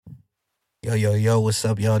Yo, yo, yo, what's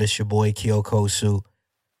up, y'all? This your boy, Kyokosu.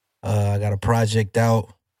 I got a project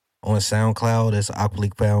out on SoundCloud. It's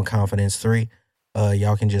Aqualique Found Confidence 3.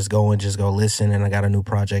 Y'all can just go listen, and I got a new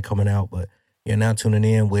project coming out. But you're now tuning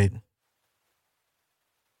in with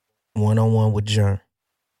One-on-One with Jerm.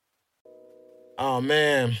 Oh,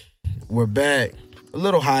 man. We're back. A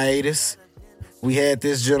little hiatus. We had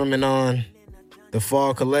this gentleman on the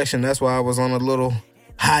Fall Collection. That's why I was on a little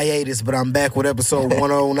hiatus, but I'm back with episode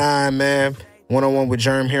 109, man. One-on-One with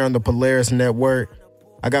Jerm here on the Polaris Network.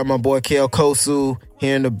 I got my boy Kyokosu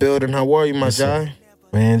here in the building. How are you, my guy?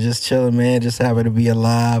 Man, just chilling, man. Just happy to be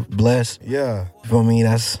alive, blessed. Yeah. You feel me?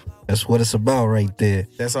 That's what it's about right there.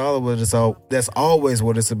 That's always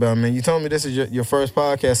what it's about, man. You told me this is your first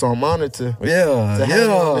podcast, so I'm honored to have you on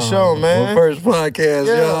the show, man. My first podcast,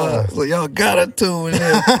 y'all. So y'all gotta tune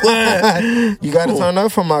in. You gotta turn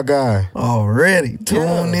up for my guy. Already.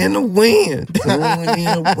 Tune in to win.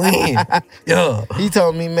 Yeah. He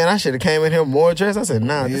told me, man, I should have came in here more dressed. I said,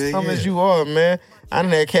 nah, just come as you are, man. I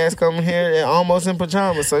done had cats coming here and almost in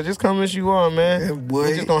pajamas, so just come as you are, man. Yeah, boy.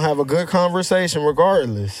 We're just gonna have a good conversation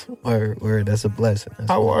regardless. Word, that's a blessing.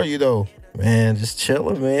 How are you, though? Man, just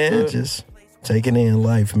chilling, man. Good. Just taking in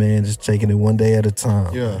life, man. Just taking it one day at a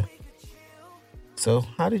time. Yeah. So,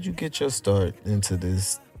 how did you get your start into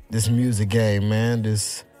this music game, man?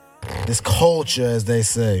 This culture, as they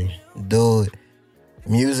say. Dude,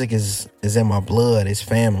 music is in my blood. It's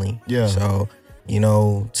family. Yeah. So,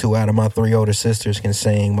 2 out of my 3 older sisters can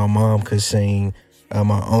sing. My mom could sing.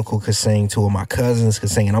 My uncle could sing. 2 of my cousins could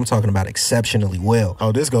sing. And I'm talking about exceptionally well.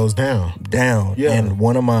 Oh, this goes down. Yeah. And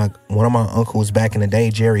one of my uncles back in the day,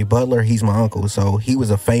 Jerry Butler, he's my uncle. So he was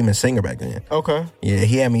a famous singer back then. Okay. Yeah,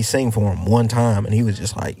 he had me sing for him one time, and he was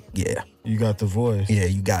just like, yeah. You got the voice. Yeah,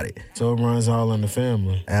 you got it. So it runs all in the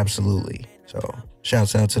family. Absolutely. So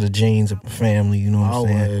shouts out to the Genes of the family, you know what I'm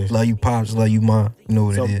saying? Always. Love you, Pops, love you, Ma. You know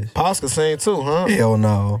what So it is. Pops can sing too, huh? Hell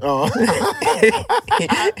no. Oh.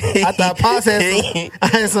 I thought Pops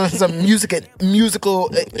had some musical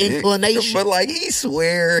inclination. But like he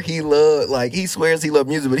swears he love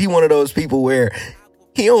music, but he one of those people where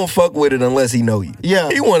he don't fuck with it unless he know you.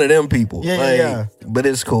 Yeah. He one of them people. Yeah, yeah. But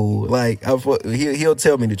it's cool. Like he'll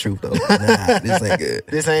tell me the truth though. Nah, this ain't good.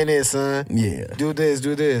 This ain't it, son. Yeah. Do this.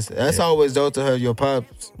 That's always dope to have your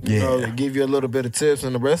pops, Yeah. give you a little bit of tips,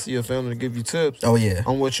 and the rest of your family to give you tips. Oh yeah.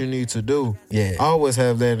 On what you need to do. Yeah. Always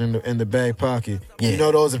have that in the back pocket. Yeah.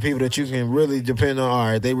 Those are people that you can really depend on. All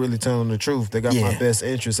right, they really telling the truth. They got my Yeah. best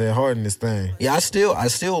interest at heart in this thing. Yeah, I still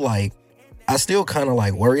kind of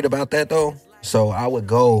like worried about that though. So I would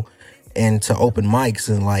go into open mics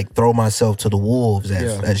and like throw myself to the wolves,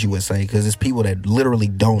 as you would say, because it's people that literally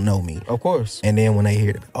don't know me. Of course. And then when they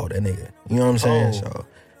hear, oh, that nigga, you know what I'm saying? Oh. So,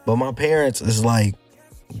 but my parents is like,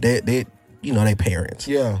 they parents.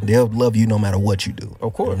 Yeah. They'll love you no matter what you do.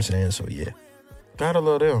 Of course. You know what I'm saying? So yeah, Gotta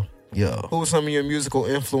love them. yeah. Who were some of your musical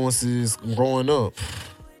influences growing up?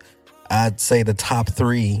 I'd say the top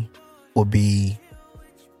 3 would be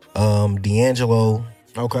D'Angelo,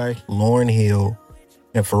 Okay. Lauryn Hill,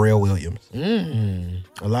 and Pharrell Williams.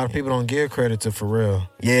 A lot of people don't give credit to Pharrell.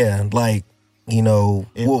 Yeah, like, In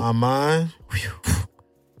my mind,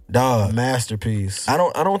 dog. masterpiece. I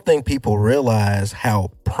don't think people realize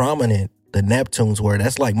how prominent the Neptunes were.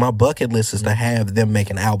 That's like my bucket list is to have them make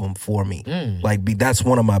an album for me. Like that's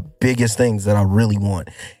one of my biggest things that I really want.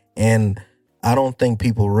 And I don't think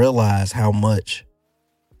people realize how much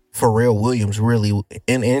Pharrell Williams really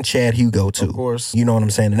and Chad Hugo too. Of course. You know what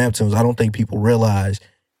I'm saying? The Neptunes. I don't think people realize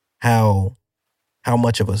how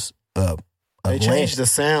much of They changed the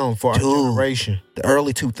sound for our generation. The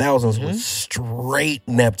early 2000s was straight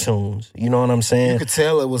Neptunes. You know what I'm saying? You could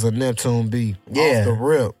tell it was a Neptune beat. Yeah. Off the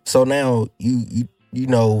rip. So now you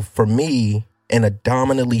know, for me in a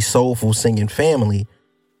dominantly soulful singing family,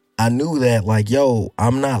 I knew that like, yo,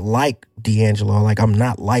 I'm not like D'Angelo. Like I'm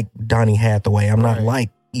not like Donny Hathaway. I'm not like,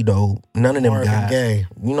 none of them Marvin guys. Gaye.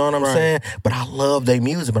 You know what I'm saying? But I love their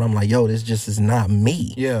music. But I'm like, yo, this just is not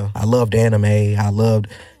me. Yeah. I loved anime. I loved,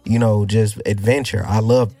 just adventure. I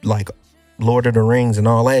loved like Lord of the Rings and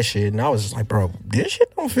all that shit. And I was just like, bro, this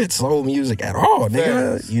shit don't fit soul music at all,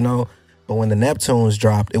 nigga. Facts. But when the Neptunes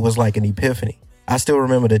dropped, it was like an epiphany. I still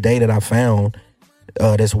remember the day that I found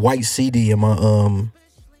this white CD in my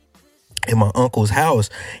uncle's house,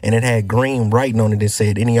 and it had green writing on it that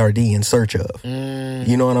said NERD in search of.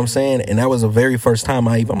 You know what I'm saying? And that was the very first time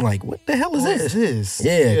I'm like, what the hell is this?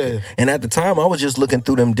 Yeah. And at the time, I was just looking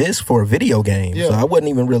through them discs for a video game. Yeah. So I wasn't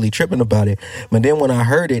even really tripping about it. But then when I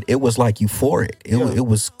heard it, it was like euphoric. It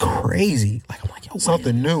was crazy. Like, I'm like, yo,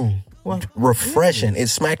 Something new. refreshing. It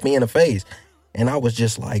smacked me in the face. And I was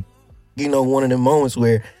just like, one of them moments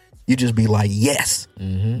where, you just be like, yes,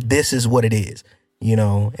 this is what it is, you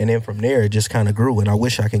know. And then from there, it just kind of grew. And I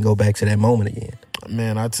wish I can go back to that moment again.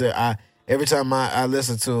 Man, every time I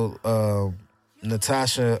listen to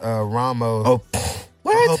Natasha Ramos. Oh,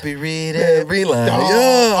 what? I hope you read every line.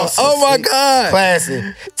 Oh my God.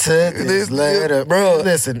 Classic. Took this letter. Bro.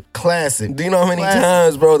 Listen, classic. Do you know how many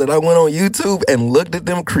times, bro, that I went on YouTube and looked at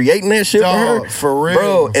them creating that shit for her? For real.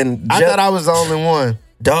 Bro, and I thought I was the only one.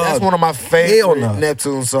 Dog. That's one of my favorite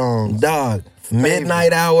Neptune songs. Dog.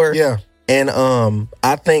 Midnight Hour. Yeah. And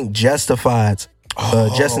I think Justified.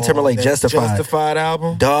 Justin Timberlake, Justified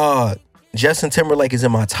album. Dog. Justin Timberlake is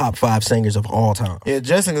in my top 5 singers of all time. Yeah,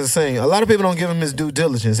 Justin can sing. A lot of people don't give him his due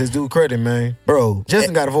diligence, his due credit, man. Bro.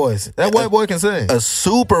 Justin got a voice. That white boy can sing. A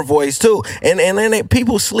super voice, too. And then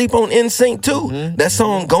people sleep on NSYNC, too. Mm-hmm. That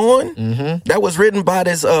song, Gone, that was written by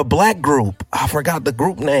this black group. I forgot the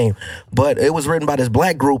group name, but it was written by this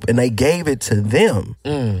black group, and they gave it to them.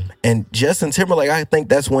 And Justin Timberlake, I think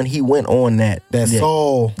that's when he went on that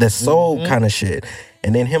soul kind of shit.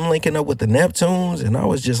 And then him linking up with the Neptunes, and I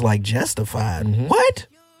was just like, Justified. What?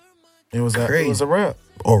 It was crazy. It was a rap.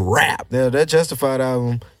 A rap. Yeah, that Justified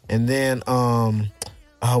album. And then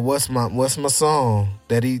what's my song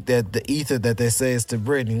that the ether that they say is to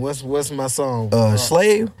Britney? What's my song?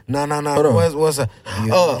 Slave? No. What's a you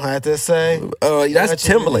don't have to say? That's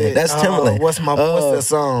Timberland. That's Timberland. What's that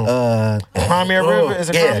song? Crimea River? Is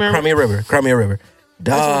it Crimea River? Crimea River.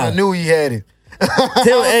 That's when I knew he had it.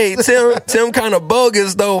 Tim kind of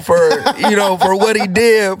bogus though for what he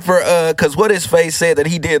did for cause what his face said that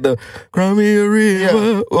he did the Crimea River.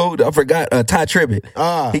 Yeah. Oh, I forgot Ty Tribbett.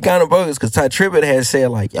 He kind of bogus because Ty Tribbett had said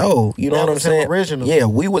like, yo, you know what I'm saying? Original. Yeah,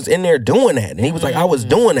 we was in there doing that, and he was like, I was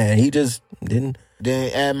doing that, and he just didn't.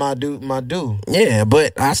 Then add my due. Yeah,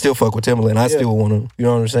 but I still fuck with Timberland. I still want to. You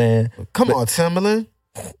know what I'm saying? Come on, Timberland.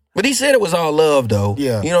 But he said it was all love, though.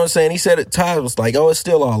 Yeah. You know what I'm saying? He said it, Ty was like, oh, it's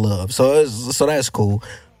still all love. So that's cool.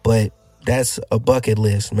 But that's a bucket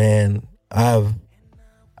list, man. I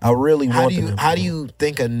really want to. How do you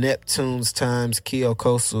think a Neptune's times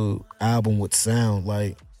Kiyokosu album would sound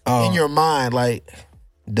like in your mind? Like,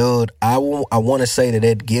 dude, I want to say that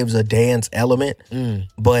it gives a dance element,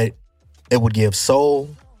 but it would give soul.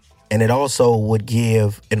 And it also would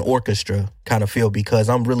give an orchestra kind of feel because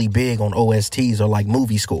I'm really big on OSTs or like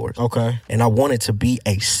movie scores. Okay. And I want it to be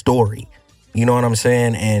a story. You know what I'm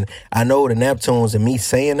saying? And I know the Neptunes and me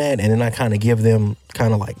saying that, and then I kind of give them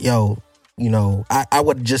kind of like, yo, you know, I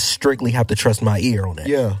would just strictly have to trust my ear on that.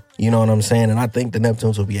 Yeah. You know what I'm saying? And I think the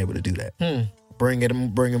Neptunes will be able to do that.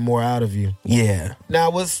 Bringing more out of you. Yeah. Now,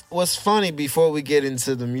 what's funny before we get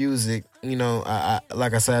into the music, you know, I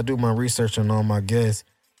like I said, I do my research on all my guests.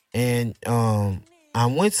 And I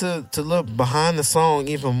went to look behind the song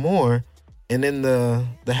even more, and in the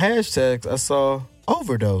hashtags I saw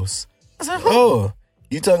overdose. I said, oh,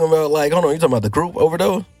 you talking about like, hold on, you talking about the group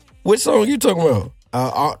Overdose? Which song you talking about?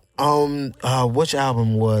 Which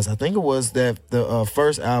album was? I think it was the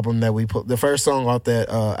first album that we put, the first song off that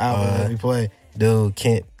album that we played. Dude,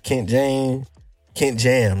 Kent Jams.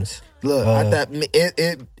 Look, I thought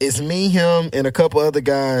it's me, him, and a couple other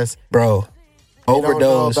guys, bro. Overdose. Don't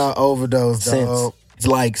know about Overdose, dog.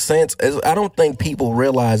 Since I don't think people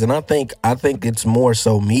realize, and I think it's more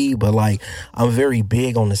so me, but like I'm very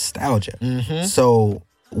big on nostalgia. So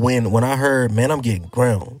when I heard, man, I'm getting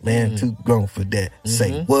grown, man, too grown for that.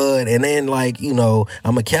 Say what, and then like, you know,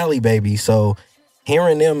 I'm a Cali baby, so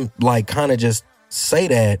hearing them like kind of just say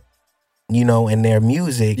that, you know, in their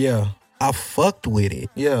music, I fucked with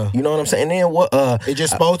it. Yeah. You know what I'm saying? And then what it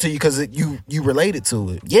just spoke to you because you related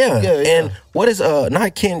to it. Yeah. And what is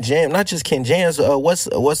not Ken Jam, not just Ken Jams, what's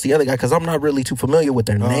the other guy? Because I'm not really too familiar with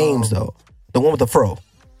their names though. The one with the fro.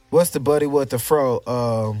 What's the buddy with the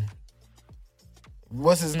fro?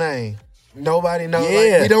 What's his name? Nobody knows. Yeah.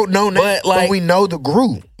 Like, we don't know names, but we know the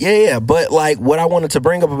group. Yeah. But like what I wanted to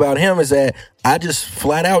bring up about him is that I just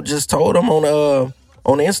flat out just told him on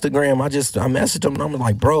Instagram, I messaged him and I'm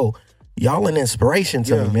like, bro, y'all an inspiration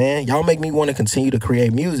to me, man. Y'all make me want to continue to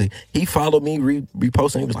create music. He followed me,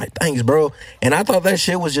 reposting. He was like, thanks, bro. And I thought that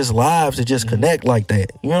shit was just live to just connect like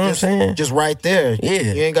that. You know what I'm saying? Just right there.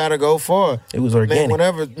 Yeah. You ain't got to go far. It was organic.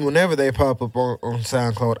 Man, whenever they pop up on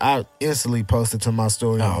SoundCloud, I instantly post it to my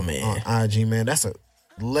story on IG, man. That's a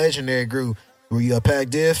legendary group. Were you a Pac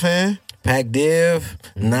Div fan? Pac Div,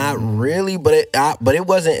 not really, but it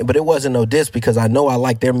wasn't no diss because I know I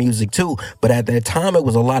like their music too. But at that time, it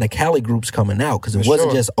was a lot of Cali groups coming out because it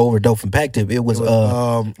wasn't just Overdose and Pac Div. It was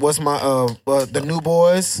what's my the New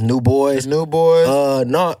Boys? New Boys.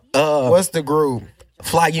 What's the group?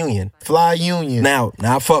 Fly Union. Fly Union. Now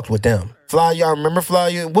I fucked with them. Y'all remember Fly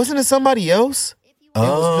Union? Wasn't it somebody else? It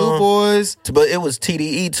was New Boys. But it was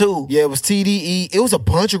TDE too. Yeah, it was TDE. It was a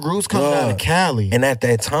bunch of groups coming out of Cali. And at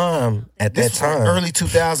that time, early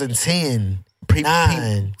 2010,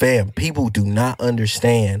 people do not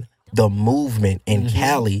understand the movement in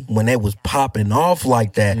Cali when it was popping off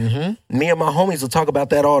like that. Me and my homies will talk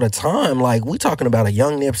about that all the time. Like, we talking about a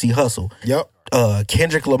young Nipsey Hussle. Yep.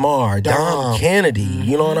 Kendrick Lamar, Dom Kennedy.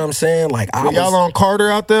 You know what I'm saying? Like, were y'all on Carter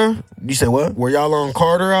out there? You said what? Were y'all on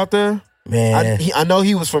Carter out there? Man, I know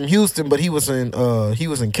he was from Houston, but he was in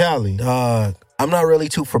Cali. I'm not really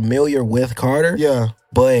too familiar with Carter. Yeah,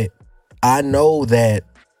 but I know that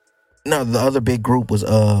the other big group was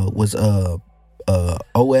OF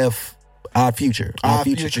Odd Future. Odd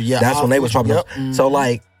Future, yeah. That's when they was popping up. So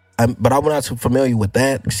like, but I'm not too familiar with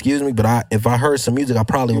that. Excuse me, but if I heard some music, I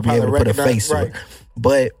probably would be able to put a face to it.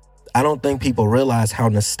 But I don't think people realize how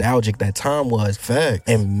nostalgic that time was. Facts.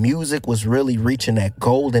 And music was really reaching that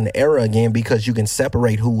golden era again because you can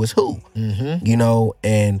separate who was who. You know,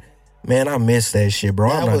 and man, I miss that shit, bro.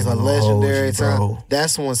 That was a legendary time. Bro.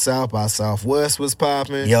 That's when South by Southwest was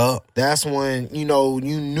popping. Yup. That's when, you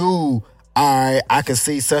knew, all right, I could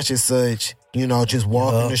see such and such, just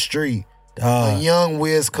walking the street. A young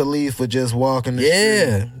Wiz Khalifa just walking the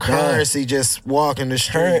street. Currency just walking the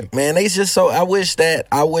street. Man, they just so I wish that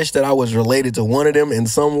I was related to one of them in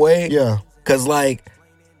some way. Yeah. Cause like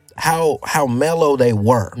how mellow they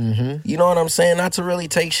were. You know what I'm saying? Not to really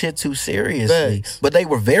take shit too seriously. Thanks. But they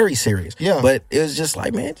were very serious. Yeah. But it was just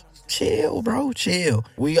like, man, chill, bro, chill.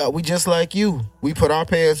 We just like you. We put our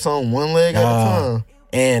pants on one leg at a time.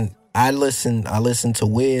 And I listened to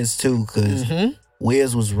Wiz too, cause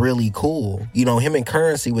Wiz was really cool. Him and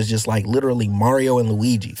Currency was just like literally Mario and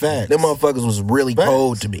Luigi. Facts. Them motherfuckers was really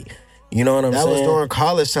cold to me. You know what I'm saying? That was during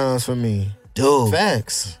college times for me. Dude.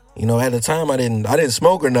 Facts. At the time I didn't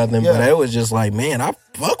smoke or nothing, but it was just like, man, I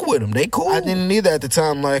fuck with them. They cool. I didn't either at the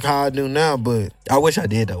time like how I do now, but I wish I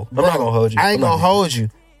did though. I'm not gonna hold you. I ain't gonna hold you.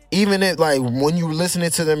 Even if like when you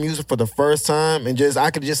listening to their music for the first time and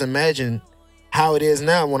I could just imagine how it is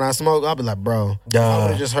now when I smoke, I'll be like, bro, I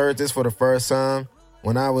would have just heard this for the first time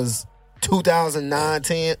when I was 2009,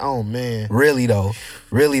 10. Oh, man. Really, though.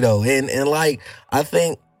 And like, I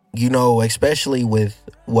think, especially with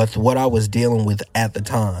what I was dealing with at the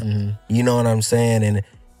time, you know what I'm saying?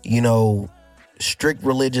 And, strict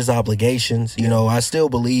religious obligations. I still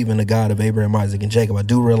believe in the God of Abraham, Isaac, and Jacob. I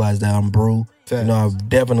do realize that I'm Brew. I've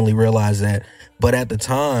definitely realized that. But at the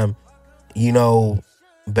time,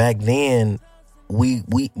 back then,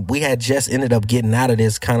 we had just ended up getting out of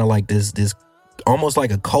this kind of like this almost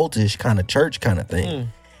like a cultish kind of church kind of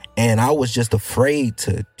thing. And I was just afraid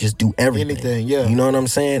to just do everything. Anything, yeah. You know what I'm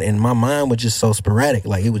saying? And my mind was just so sporadic.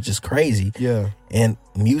 Like, it was just crazy. Yeah. And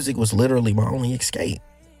music was literally my only escape.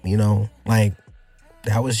 Like,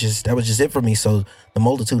 that was just it for me. So the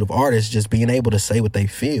multitude of artists just being able to say what they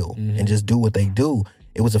feel and just do what they do,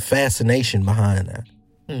 it was a fascination behind that.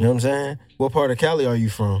 You know what I'm saying? What part of Cali are you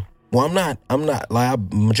from? Well, I'm not like,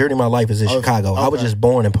 majority of my life is in Chicago. Okay. I was just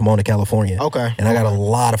born in Pomona, California. Okay. And I got a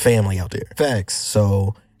lot of family out there. Facts.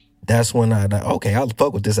 So that's when I'll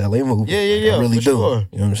fuck with this LA movement. Yeah. I really do. Sure.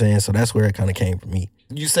 You know what I'm saying? So that's where it kind of came from me.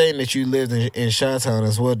 You saying that you lived in Chi-Town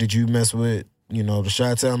as well. Did you mess with, the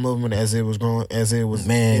Chi-Town movement as it was growing, as it was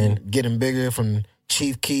getting bigger from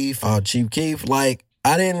Chief Keef? Chief Keef, like,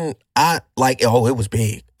 it was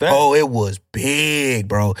big. Facts. Oh, it was big,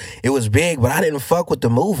 bro. It was big, but I didn't fuck with the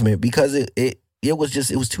movement because it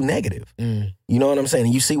was too negative. You know what I'm saying?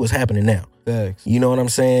 And you see what's happening now. Facts. You know what I'm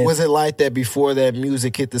saying? Was it like that before that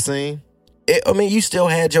music hit the scene? You still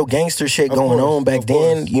had your gangster shit going on back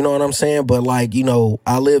then. You know what I'm saying? But like,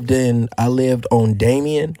 I lived on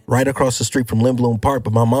Damien, right across the street from Lindblom Park,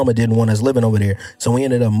 but my mama didn't want us living over there. So we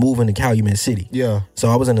ended up moving to Calumet City. Yeah. So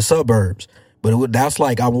I was in the suburbs. But that's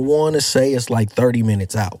like, I want to say it's like 30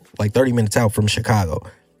 minutes out. Like 30 minutes out from Chicago.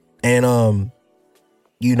 And,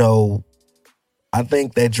 I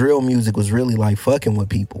think that drill music was really like fucking with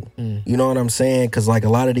people. You know what I'm saying? Because like a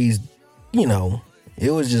lot of these,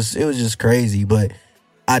 it was just crazy. But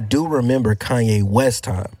I do remember Kanye West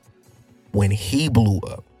time when he blew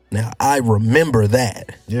up. Now, I remember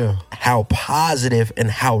that. Yeah. How positive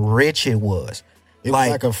and how rich it was. It was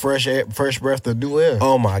like a fresh breath of new air.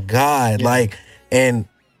 Oh my God. Yeah. Like, and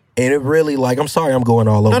it really, like, I'm sorry I'm going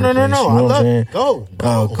all over the place. No. You know what I'm saying? Go.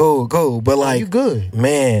 Cool. But like, you good.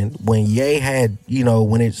 Man, when Ye had,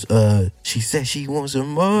 when it's, she said she wants a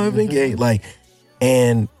Marvin Gaye, like,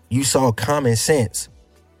 and you saw Common Sense,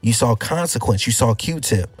 you saw Consequence, you saw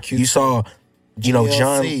Q-Tip, you saw,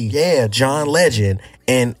 John Legend,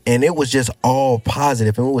 and it was just all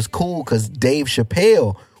positive, and it was cool because Dave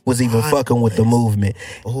Chappelle was even fucking with the movement.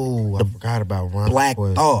 Oh, I forgot about Ron Black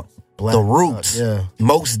Boy. Thought, Black The Roots, Thought, yeah.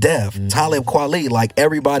 Mos Def, Talib Kweli. Like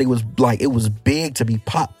everybody was like, it was big to be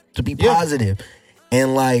positive.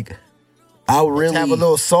 And like I really have a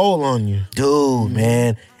little soul on you, dude,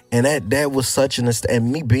 man. And that was such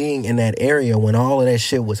and me being in that area when all of that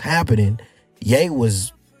shit was happening, Ye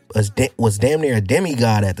was damn near a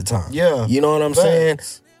demigod at the time. Yeah. You know what I'm saying?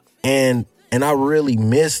 And I really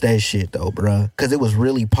missed that shit though, bruh. Cause it was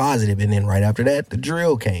really positive. And then right after that, the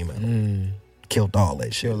drill came out. Killed all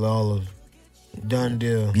that shit. Killed all of done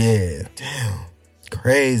deal. Yeah. Damn.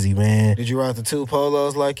 Crazy, man. Did you rock the 2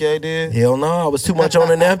 polos like Ye did? Hell no, I was too much on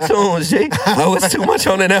the Neptunes, G. I was too much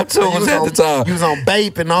on the Neptunes at the time. You was on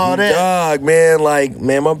Bape and all that. Dog,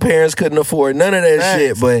 man, my parents couldn't afford none of that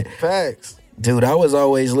shit. But Facts. dude, I was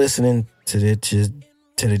always listening to the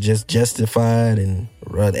Just Justified and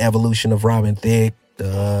the evolution of Robin Thicke.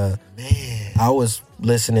 Man. I was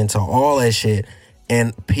listening to all that shit.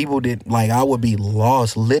 And people I would be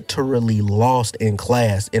lost, literally lost in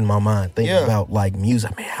class in my mind, thinking about like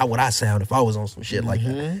music. Man, how would I sound if I was on some shit like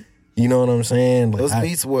that? You know what I'm saying?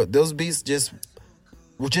 Like, those beats just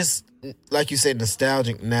were just like you said,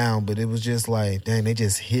 nostalgic now, but it was just like, dang, they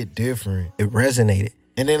just hit different. It resonated.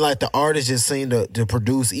 And then like the artists just seemed to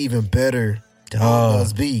produce even better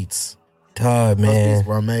those beats. Man. Those beats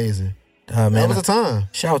were amazing. Man. That was a time.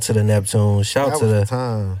 Shout out to the Neptunes. Shout out to the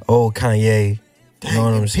time. Old Kanye. Dang, you know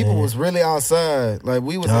what I'm saying? People was really outside. Like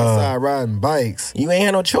we was outside riding bikes. You ain't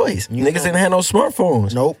had no choice. Niggas didn't have no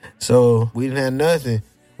smartphones. Nope. So we didn't have nothing.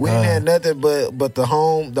 We didn't have nothing but the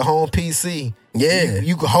home PC. Yeah.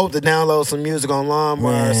 You could hope to download some music on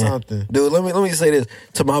LimeWire or something. Dude, let me say this.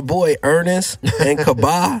 To my boy Ernest and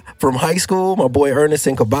Kabah from high school, my boy Ernest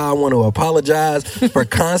and Kabah, I want to apologize for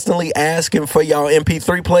constantly asking for y'all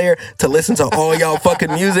MP3 player to listen to all y'all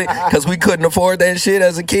fucking music because we couldn't afford that shit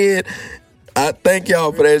as a kid. I thank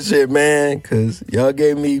y'all for that shit, man, because y'all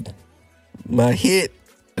gave me my hit,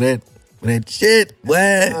 that shit,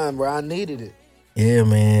 boy. Bro, I needed it. Yeah,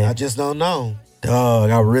 man. I just don't know. Dog,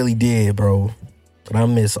 I really did, bro. But I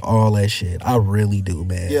miss all that shit. I really do,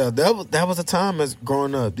 man. Yeah, that was a time as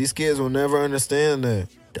growing up. These kids will never understand that.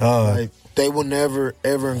 Dog. Like they will never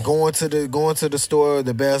ever going to the store,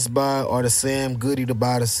 the Best Buy or the Sam Goody to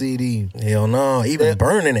buy the CD. Hell no. Even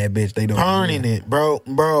burning that bitch, they don't. Burning it, bro.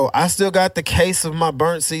 I still got the case of my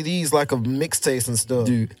burnt CDs, like of mixtapes and stuff.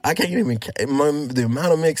 Dude, I can't even. The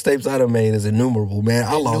amount of mixtapes I done made is innumerable, man.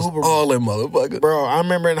 I lost all them motherfuckers. Bro, I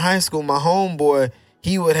remember in high school, my homeboy,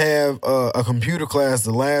 he would have a computer class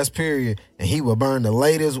the last period, and he would burn the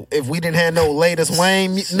latest. If we didn't have no latest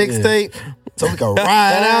Wayne mixtape, so we could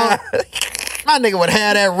ride out. My nigga would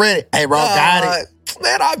have that ready. Hey, bro, got it.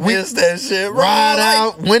 Man, I miss that shit, bro. Ride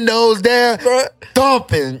out, windows down, bro.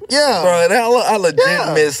 Thumping. Yeah. Bro, I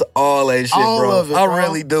legit miss all that shit, all bro. Of it, I bro.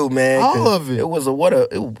 really do, man. All of it. It was what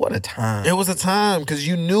a time. It was a time because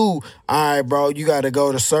you knew, all right, bro, you got to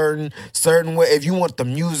go to certain way. If you want the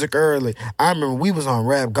music early. I remember we was on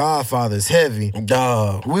Rap Godfathers heavy.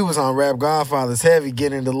 Dog. We was on Rap Godfathers heavy,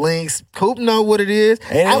 getting the links. Coop know what it is.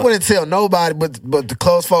 I wouldn't tell nobody but the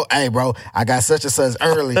close folk, hey, bro, I got such and such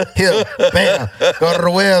early. Here, bam, go to the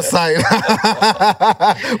website.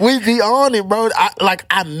 We be on it, bro.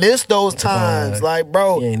 I miss those times. Like,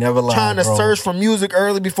 bro, you ain't never lied, trying to bro. search for music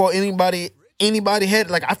early before anybody had it.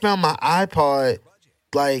 Like, I found my iPod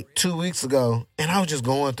like 2 weeks ago, and I was just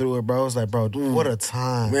going through it, bro. I was like, bro, dude, what a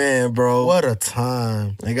time. Man, bro. What a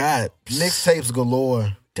time. I got mixtapes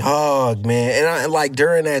galore. Dog, man. And like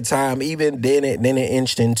during that time, even then it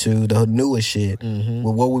inched into the newest shit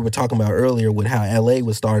with what we were talking about earlier with how LA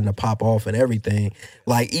was starting to pop off and everything.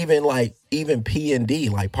 Even P&D,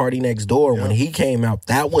 like Party Next Door, when he came out,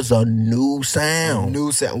 that was a new sound.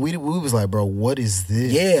 We was like, bro, what is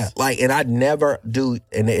this? Yeah, and I never do.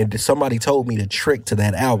 And somebody told me the trick to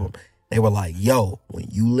that album. They were like, yo, when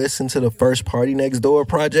you listen to the first Party Next Door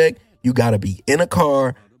project, you got to be in a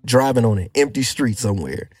car driving on an empty street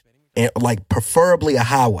somewhere, and preferably a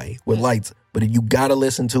highway with lights. But you gotta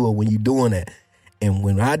listen to it when you're doing that. And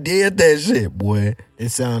when I did that shit, boy, it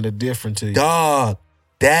sounded different to you, dog.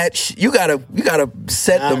 You gotta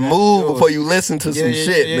set the mood before you listen to some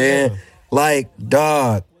shit, man. Like,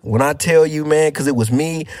 dog, when I tell you, man, because it was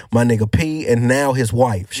me, my nigga P, and now his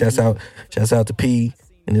wife. Shouts out to P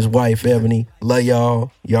and his wife Ebony. Love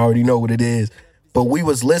y'all. You already know what it is. But we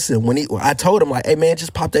was listening when I told him, like, hey, man,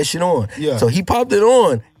 just pop that shit on. Yeah. So he popped it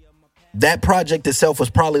on. That project itself was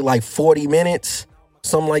probably like 40 minutes,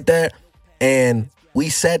 something like that. And we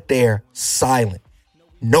sat there silent.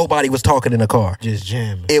 Nobody was talking in the car. Just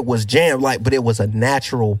jamming. It was jammed, but it was a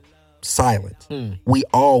natural silence. We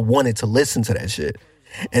all wanted to listen to that shit.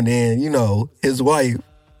 And then, you know, his wife,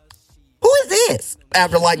 who is this?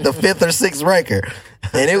 After like the 5th or 6th record.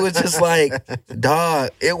 And it was just like, dog,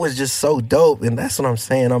 it was just so dope. And that's what I'm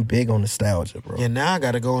saying. I'm big on nostalgia, bro. Yeah, now I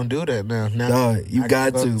got to go and do that now. Dog, you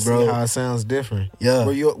got to, bro. See how it sounds different. Yeah.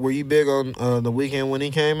 Were you big on The Weeknd when he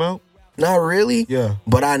came out? Not really. Yeah.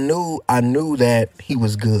 But I knew that he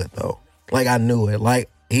was good, though. Like, I knew it. Like,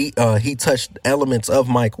 he touched elements of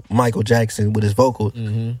Michael Jackson with his vocals.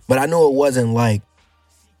 Mm-hmm. But I knew it wasn't like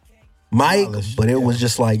Mike, but it was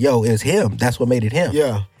just like, yo, it's him. That's what made it him.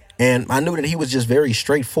 Yeah. And I knew that he was just very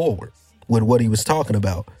straightforward with what he was talking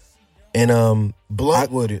about. And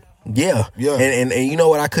blunt with it. Yeah. Yeah. And you know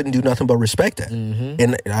what? I couldn't do nothing but respect that. Mm-hmm.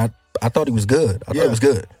 And I thought he was good. I thought it was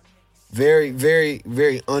good. Very, very,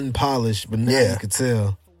 very unpolished, but now you could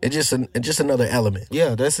tell. It's just another element.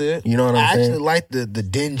 Yeah, that's it. You know what I'm saying? I actually like the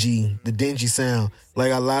dingy sound.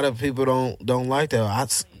 Like a lot of people don't like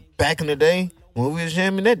that. Back in the day when we was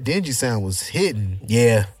jamming, that dingy sound was hidden.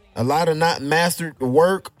 Yeah. A lot of not mastered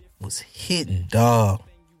work was hidden. Dog,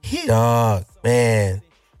 man.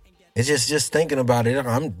 It's just thinking about it.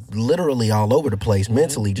 I'm literally all over the place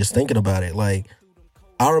mentally just thinking about it. Like,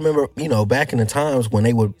 I remember, you know, back in the times when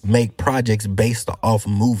they would make projects based off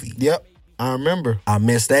movies. Yep. I remember. I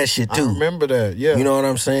missed that shit too. I remember that, yeah. You know what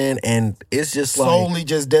I'm saying? And it's just solely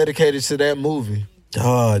just dedicated to that movie.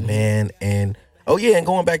 Dog, man. And and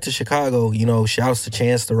going back to Chicago, you know, shouts to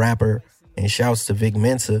Chance the Rapper and shouts to Vic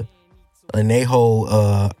Mensa. And they whole,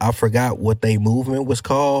 I forgot what they movement was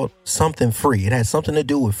called. Something free. It had something to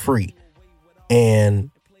do with free. And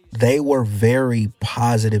they were very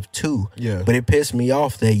positive too. Yeah. But it pissed me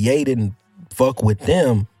off that Ye didn't fuck with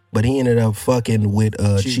them, but he ended up fucking with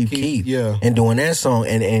Chief Keef. Yeah. And doing that song.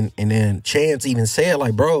 And then Chance even said,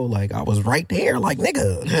 like, bro, like, I was right there. Like,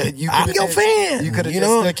 nigga, I'm your fan. You could have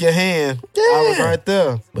just stuck your hand. Yeah. I was right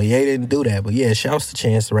there. But Ye didn't do that. But yeah, shouts to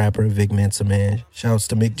Chance the Rapper and Vic Mensa, man. Shouts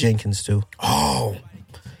to Mick Jenkins too. Oh,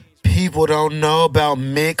 people don't know about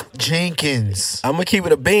Mick Jenkins. I'm gonna keep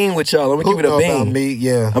it a bean with y'all. I'm gonna keep it a bean. About me?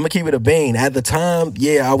 Yeah. I'm gonna keep it a bean. At the time,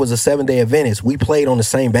 I was a 7-day Adventist. We played on the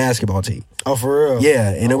same basketball team. Oh, for real?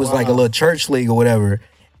 Yeah, and it was like a little church league or whatever.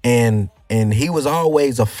 And he was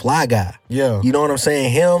always a fly guy. Yeah. You know what I'm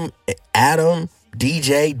saying? Him, Adam,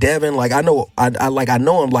 DJ, Devin, like I know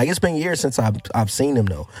him. Like it's been years since I've seen him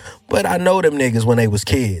though. But I know them niggas when they was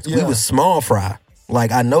kids. Yeah. We was small fry.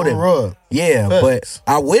 Like I know them. Right. Yeah, but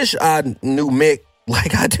I wish I knew Mick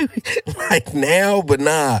like I do like now, but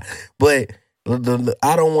nah. But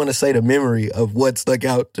I don't want to say the memory of what stuck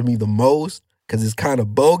out to me the most because it's kind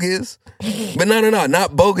of bogus. But no,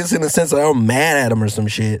 not bogus in the sense that I'm mad at him or some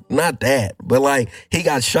shit. Not that. But like he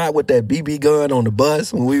got shot with that BB gun on the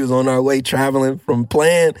bus when we was on our way traveling from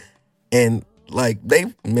playing, and like he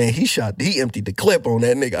emptied the clip on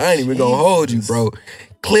that nigga. I ain't even gonna hold you, bro.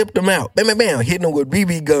 Clipped him out. Bam, bam, bam. Hitting him with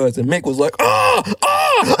BB guns. And Mick was like, oh.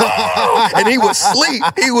 And he was sleep.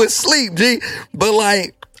 He was sleep, G. But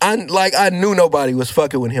I knew nobody was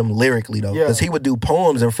fucking with him lyrically though. Because he would do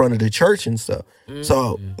poems in front of the church and stuff. Mm-hmm.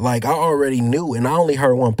 So like I already knew, and I only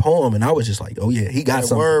heard one poem, and I was just like, oh yeah, he got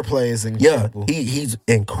some wordplay is incredible. Yeah, he's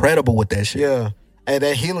incredible with that shit. Yeah. And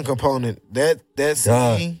that healing component, that's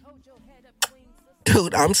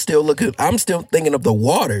dude, I'm still thinking of the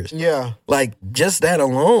Waters. Yeah. Like, just that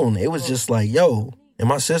alone, it was just like, yo, and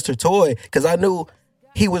my sister Toy, because I knew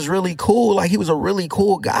he was really cool. Like, he was a really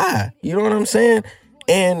cool guy. You know what I'm saying?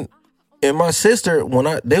 And my sister,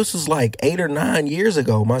 this was like 8 or 9 years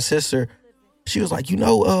ago, my sister, she was like, you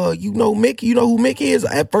know Mick, you know who Mick is?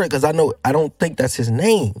 At first, because I don't think that's his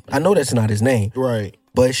name. I know that's not his name. Right.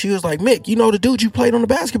 But she was like, Mick, you know the dude you played on the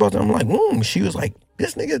basketball team? I'm like, She was like,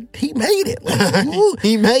 this nigga, he made it. Like,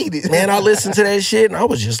 he made it. Man, I listened to that shit and I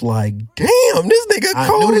was just like, damn, this nigga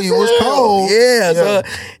cold. I knew he was cold. Yeah. So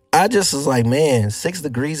I just was like, man, 6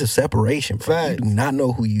 degrees of separation. Facts. You do not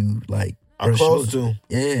know who you like are close to.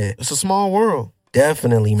 Yeah. It's a small world.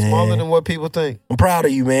 Definitely, man. Smaller than what people think. I'm proud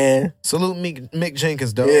of you, man. Salute Mick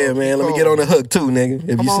Jenkins, dog. Yeah, man. Let me get on the hook too, nigga.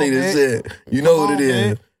 If you see this shit, you know what it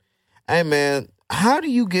is. Hey, man. How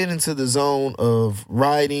do you get into the zone of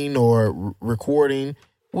writing or recording?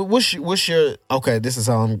 What's your okay? This is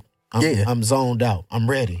how I'm zoned out. I'm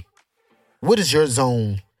ready. What is your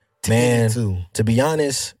zone to get into? To be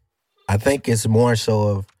honest, I think it's more so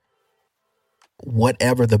of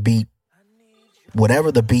whatever the beat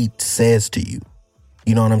says to you.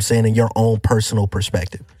 You know what I'm saying? In your own personal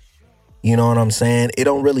perspective. You know what I'm saying? It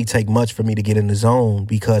don't really take much for me to get in the zone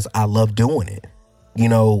because I love doing it. You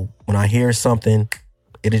know, when I hear something,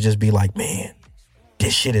 it'll just be like, man,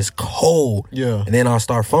 this shit is cold. Yeah. And then I'll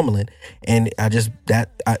start fumbling. And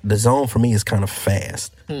the zone for me is kind of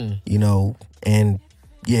fast, you know, and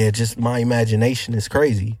yeah, just my imagination is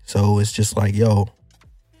crazy. So it's just like, yo,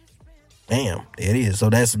 damn, it is. So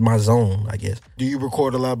that's my zone, I guess. Do you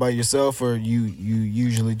record a lot by yourself, or you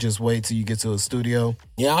usually just wait till you get to a studio?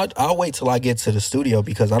 Yeah, I'll wait till I get to the studio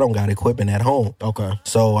because I don't got equipment at home. Okay.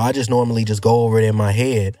 So I just normally just go over it in my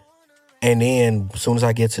head. And then as soon as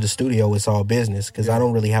I get to the studio, it's all business because I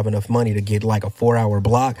don't really have enough money to get like a 4-hour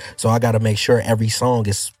block. So I got to make sure every song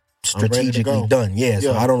is strategically done. Yeah,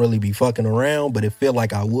 so I don't really be fucking around, but it feel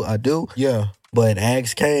like I do. Yeah. But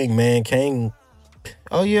ask Kang, man. Kang.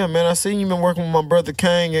 Oh, yeah, man. I seen you been working with my brother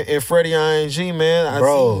Kang and Freddie ING, man.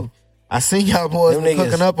 I seen y'all boys been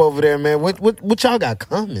cooking up over there, man. What y'all got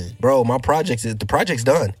coming? Bro, the project's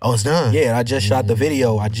done. Oh, it's done? Yeah, I just shot the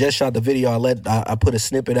video. I put a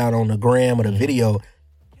snippet out on the gram of the video,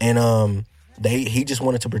 and he just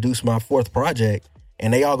wanted to produce my 4th project,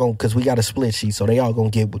 and they all gonna, because we got a split sheet, so they all gonna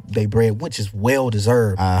get their bread, which is well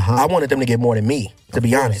deserved. I wanted them to get more than me, to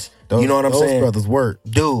be honest. You know what I'm saying? Those brothers work.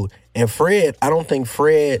 Dude, and Fred, I don't think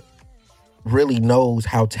Fred really knows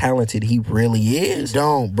how talented he really is. He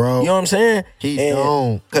don't, bro. You know what I'm saying? He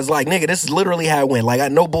don't. Cause like, nigga, this is literally how it went.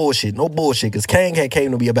 Like, no bullshit. Cause Kang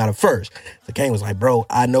came to me about it first. So Kang was like, bro,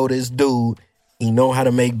 I know this dude. He know how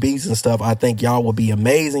to make beats and stuff. I think y'all will be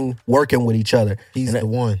amazing working with each other. He's the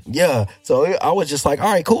one. Yeah. So I was just like,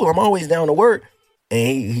 all right, cool. I'm always down to work.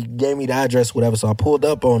 And he gave me the address, whatever. So I pulled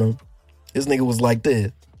up on him. This nigga was like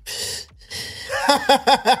this.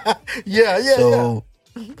 Yeah.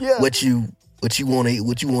 What you want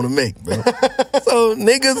to make, bro? So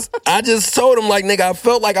niggas, I just told him like, nigga, I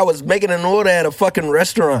felt like I was making an order at a fucking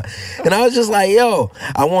restaurant, and I was just like, yo,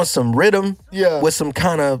 I want some rhythm, with some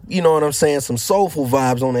kind of, you know what I'm saying, some soulful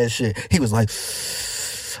vibes on that shit. He was like,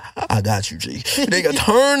 I got you, G. Nigga,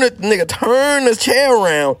 turn the chair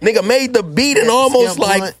around. Nigga made the beat in almost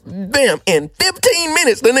like, bam, in 15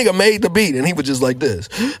 minutes, the nigga made the beat. And he was just like this.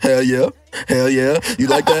 Hell yeah. You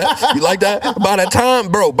like that? You like that? By the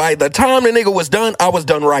time the nigga was done, I was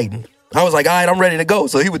done writing. I was like, all right, I'm ready to go.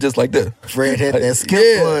 So he was just like this. Fred had that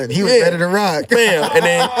skip one. He was ready to rock. Man, and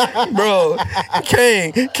then, bro,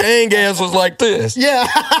 Kang gas was like this. Yeah.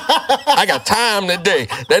 I got time today.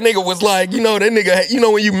 That nigga was like, you know, that nigga, you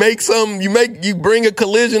know, when you make something, you bring a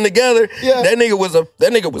collision together. Yeah. That nigga was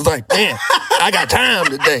like, man, I got time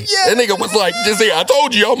today. Yeah. That nigga was like, just say, I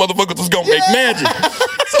told you y'all motherfuckers was gonna make magic.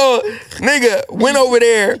 So, nigga, went over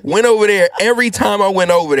there. Every time I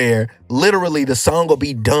went over there, literally the song will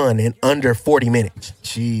be done in under 40 minutes.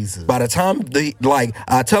 Jesus. By the time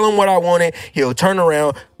I tell him what I wanted, he'll turn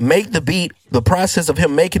around, make the beat. The process of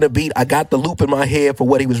him making the beat, I got the loop in my head for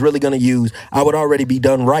what he was really going to use. I would already be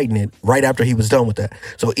done writing it right after he was done with that.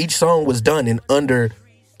 So each song was done in under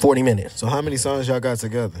 40 minutes. So how many songs y'all got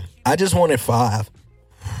together? I just wanted 5.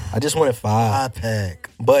 5 pack.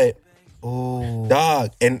 But, oh,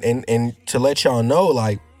 dog, and to let y'all know,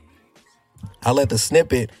 like, I let the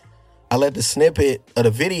snippet of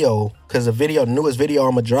the video, because the newest video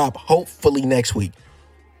I'm going to drop hopefully next week.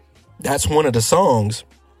 That's one of the songs.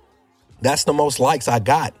 That's the most likes I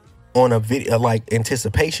got on a video, like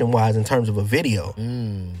anticipation wise, in terms of a video.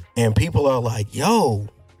 And people are like, yo,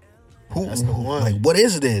 who like, what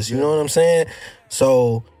is this? You know what I'm saying?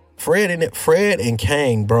 So Fred and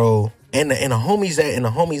Kang, bro, and the homies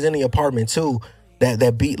in the apartment too,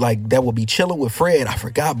 that beat, like, that will be chilling with Fred. I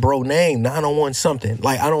forgot bro name, 901 something.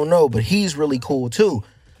 Like, I don't know, but he's really cool too.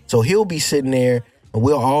 So he'll be sitting there and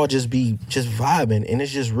we'll all just be vibing, and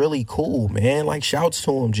it's just really cool, man. Like, shouts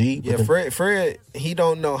to him, G. Yeah, Fred, he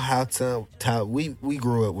don't know how we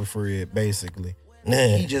grew up with Fred, basically.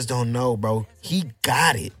 Man. He just don't know, bro. He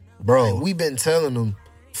got it, bro. Like, we've been telling him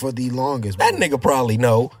for the longest, bro. That nigga probably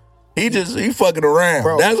know. He fucking around.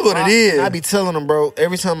 Bro, that's what it is. I be telling him, bro,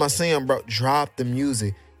 every time I see him, bro, drop the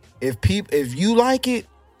music. If you like it,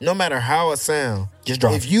 no matter how it sound, just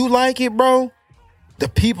drop it. If you like it, bro, the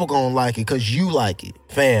people gonna like it because you like it.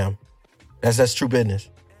 Fam, that's true business.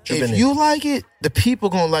 If you like it, the people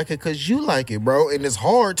gonna like it because you like it, bro. And it's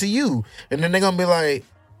hard to you. And then they gonna be like,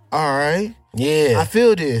 all right. Yeah. I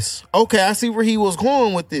feel this. Okay, I see where he was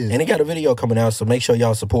going with this. And he got a video coming out, so make sure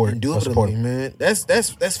y'all support. Indubitably, man.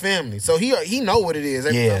 That's family. So he know what it is.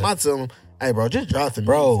 Every time I tell him, hey, bro, just drop the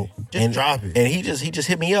music. Just drop it. And he just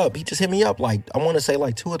hit me up. He just hit me up, like, I want to say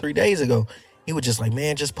like 2 or 3 days ago. He was just like,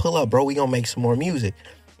 man, just pull up, bro. We gonna make some more music.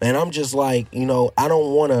 And I'm just like, you know, I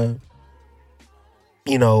don't want to,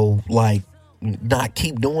 you know, like, not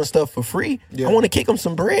keep doing stuff for free. Yeah. I want to kick him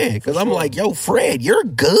some bread, because I'm like, yo, Fred, you're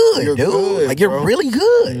good, dude. Good, like, you're really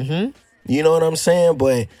good. Mm-hmm. You know what I'm saying?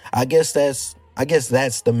 But I guess that's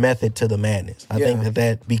the method to the madness. I think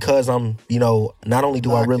that because I'm, you know, not only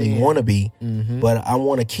do I really want to be, but I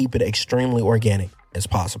want to keep it extremely organic. as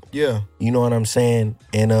possible. Yeah. You know what I'm saying?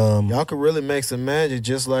 And y'all could really make some magic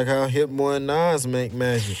just like how Hit Boy and Nas make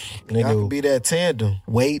magic. Y'all could be that tandem.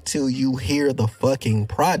 Wait till you hear the fucking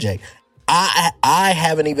project. I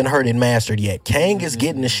haven't even heard it mastered yet. Kang is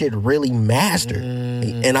getting the shit really mastered.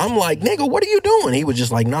 And I'm like, nigga, what are you doing? He was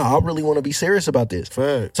just like, nah, I really want to be serious about this.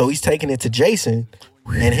 Fact. So he's taking it to Jason.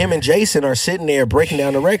 And him and Jason are sitting there breaking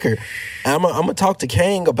down the record. I'm gonna talk to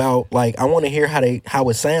Kang about, like, I want to hear how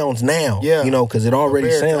it sounds now. Yeah, you know, because it already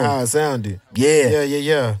sounds how it sounded.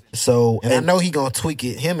 Yeah. So and I know he gonna tweak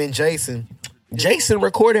it. Him and Jason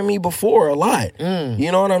recorded me before a lot.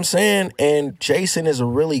 You know what I'm saying? And Jason is a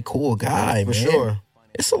really cool guy, for man. sure.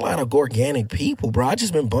 It's a lot of organic people, bro. I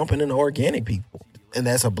just been bumping into organic people, and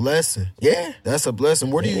that's a blessing. Yeah, that's a blessing.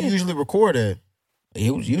 Where do you usually record at?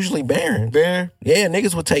 It was usually Barron. Barron? Yeah,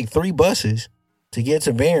 niggas would take 3 buses to get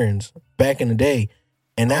to Barron's back in the day.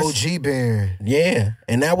 And that's OG Barron. Yeah.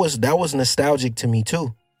 And that was nostalgic to me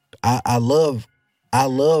too. I love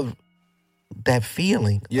that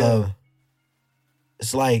feeling of,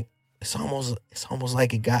 it's almost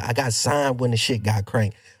like I got signed when the shit got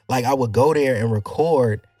cranked. Like, I would go there and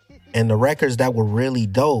record, and the records that were really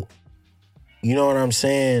dope, you know what I'm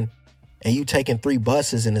saying? And you taking 3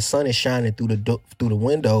 buses and the sun is shining through the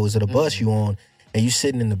windows of the bus you on, and you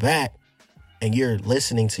sitting in the back and you're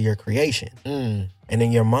listening to your creation. And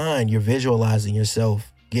in your mind, you're visualizing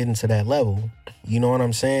yourself getting to that level. You know what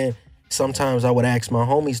I'm saying? Sometimes I would ask my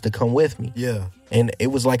homies to come with me. Yeah. And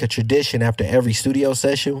it was like a tradition after every studio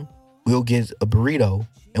session, we'll get a burrito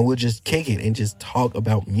and we'll just kick it and just talk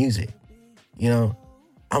about music. You know,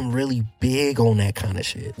 I'm really big on that kind of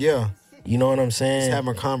shit. Yeah. You know what I'm saying? Just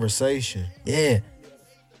having a conversation. Yeah.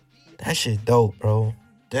 That shit dope, bro.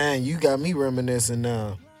 Dang, you got me reminiscing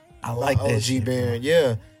now. I like that OG shit, Barron,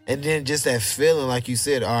 yeah. And then just that feeling, like you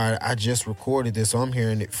said, all right, I just recorded this, so I'm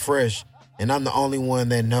hearing it fresh. And I'm the only one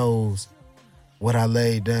that knows what I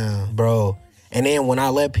laid down. Bro. And then when I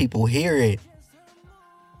let people hear it,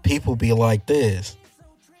 people be like this.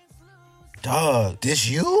 Dog, this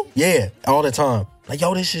you? Yeah, all the time. Like,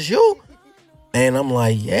 yo, this is you? And I'm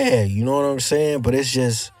like, yeah, you know what I'm saying? But it's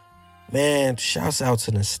just, man, shouts out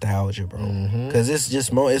to nostalgia, bro. Because it's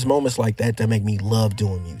just it's moments like that make me love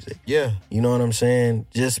doing music. Yeah. You know what I'm saying?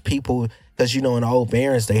 Just people, because, you know, in the old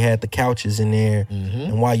Barons, they had the couches in there.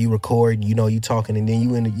 And while you record, you know, you talking, and then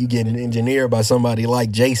you get an engineer by somebody like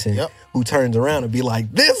Jason, who turns around and be like,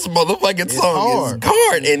 this motherfucking song is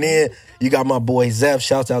hard. And then you got my boy Zeph.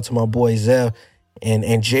 Shouts out to my boy Zeph.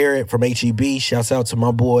 And Jared from HEB. Shouts out to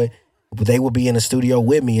my boy. They will be in the studio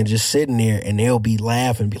with me and just sitting there, and they'll be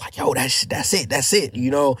laughing, be like, yo, that's it,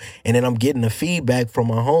 you know? And then I'm getting the feedback from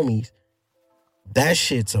my homies. That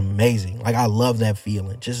shit's amazing. Like, I love that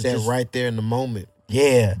feeling. Just right there in the moment.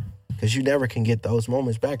 Yeah. Because you never can get those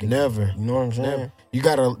moments back again. Never. You know what I'm saying?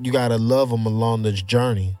 Never. You gotta love them along the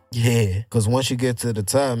journey. Yeah. Because once you get to the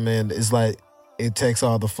top, man, it's like, it takes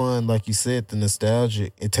all the fun, like you said, the nostalgia.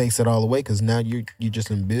 It takes it all away, because now you're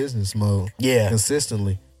just in business mode. Yeah.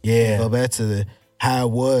 Consistently. Yeah. Go back to how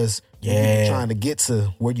it was. Yeah. Trying to get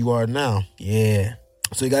to where you are now. Yeah.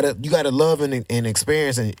 So you gotta love and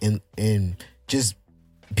experience and just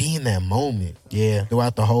be in that moment. Yeah.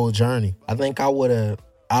 Throughout the whole journey. I think I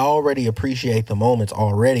already appreciate the moments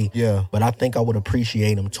already. Yeah. But I think I would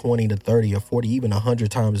appreciate them 20 to 30 or 40, even 100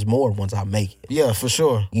 times more once I make it. Yeah, for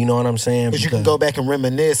sure. You know what I'm saying? Because you can go back and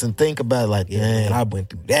reminisce and think about, like, man, I went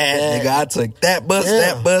through that. Nigga, I took that bus,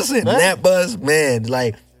 and that bus. Man,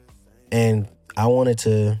 like, and I wanted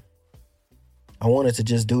to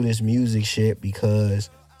just do this music shit because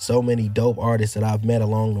so many dope artists that I've met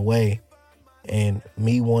along the way, and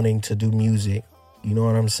me wanting to do music, you know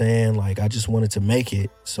what I'm saying? Like, I just wanted to make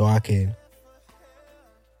it so I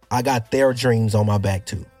got their dreams on my back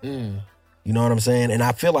too. You know what I'm saying? And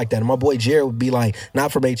I feel like that. And my boy Jared would be like,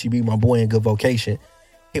 not from HEB, my boy in Good Vocation.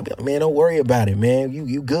 He'd be like, man, don't worry about it, man.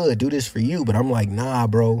 You good. Do this for you. But I'm like, nah,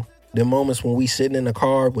 bro. The moments when we sitting in the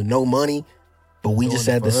car with no money, but we just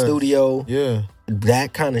at the studio. Yeah.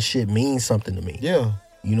 That kind of shit means something to me. Yeah.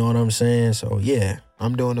 You know what I'm saying? So, yeah.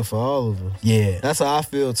 I'm doing it for all of us. Yeah. That's how I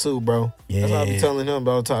feel too, bro. Yeah. That's how I be telling him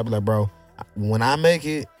about the time. Like, bro, when I make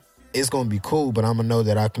it, it's going to be cool, but I'm going to know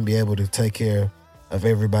that I can be able to take care of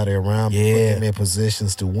everybody around me, put them in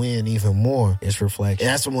positions to win even more. It's reflection.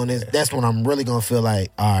 That's when I'm really going to feel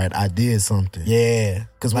like, all right, I did something. Yeah.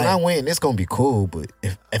 Because when I win, it's going to be cool, but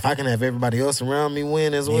if I can have everybody else around me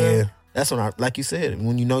win as well, that's when like you said,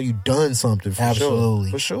 when you know you done something for Absolutely.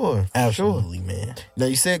 sure. For sure. Absolutely, man. Now,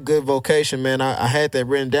 you said Good Vocation, man. I had that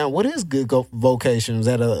written down. What is Good Vocation? Is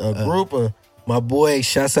that a group or? My boy,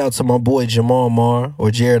 shouts out to my boy Jamal Marr,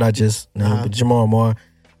 or Jared, but Jamal Marr.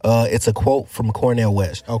 It's a quote from Cornel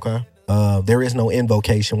West. Okay. There is no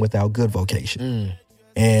invocation without good vocation.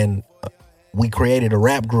 And we created a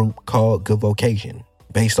rap group called Good Vocation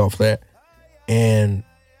based off that. And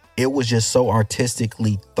it was just so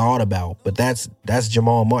artistically thought about. But that's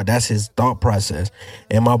Jamal Martin. That's his thought process.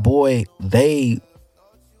 And my boy,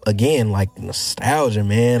 again, like nostalgia,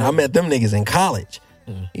 man. I met them niggas in college.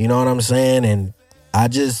 You know what I'm saying? And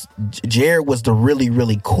Jared was the really,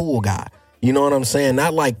 really cool guy. You know what I'm saying?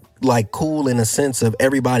 Not like cool in the sense of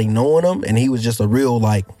everybody knowing him, and he was just a real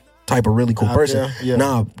like type of really cool person. Yeah.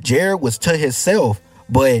 Nah, Jared was to himself,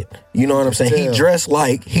 but you know what I'm saying? He dressed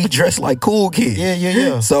like cool kid.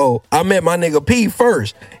 Yeah. So I met my nigga P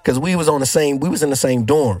first because we was in the same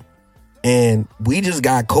dorm. And we just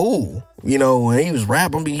got cool. You know, when he was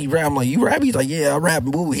rapping, I'm like, you rap? He's like, yeah, I rap.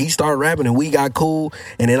 He started rapping and we got cool.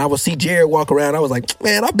 And then I would see Jared walk around. I was like,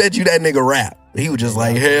 man, I bet you that nigga rap. He was just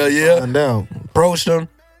like, hell yeah. Approached him.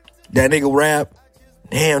 That nigga rap.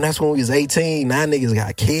 Damn, that's when we was 18. Now niggas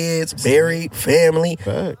got kids, married, family.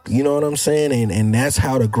 Facts. You know what I'm saying? And that's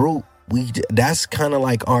how the group, that's kind of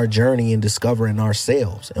like our journey in discovering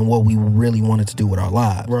ourselves and what we really wanted to do with our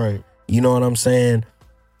lives. Right. You know what I'm saying?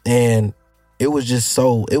 And it was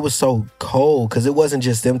so cold because it wasn't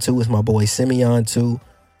just them two. It was my boy Simeon too,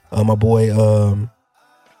 my boy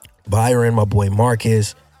Byron, my boy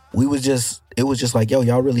Marcus. It was just like, yo,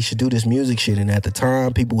 y'all really should do this music shit. And at the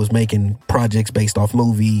time, people was making projects based off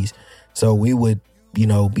movies. So we would, you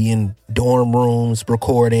know, be in dorm rooms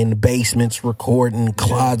recording, basements recording,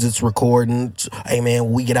 closets recording. Hey man,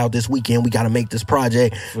 when we get out this weekend, we got to make this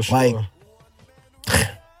project. For sure. Like,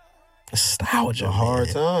 nostalgia, the hard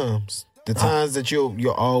times, the times that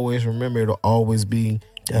you'll always remember. It'll always be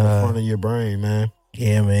in the front of your brain, man.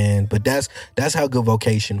 Yeah, man. But that's how Good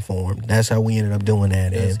Vocation formed. That's how we ended up doing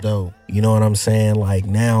that. That's dope. You know what I'm saying? Like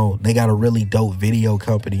now they got a really dope video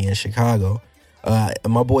company in Chicago.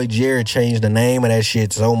 My boy Jared changed the name of that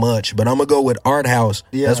shit so much, but I'm gonna go with Art House.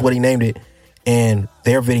 Yeah. That's what he named it. And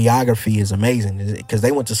their videography is amazing because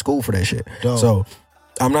they went to school for that shit. Dope. So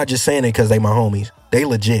I'm not just saying it because they my homies. They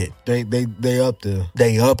legit. They up there.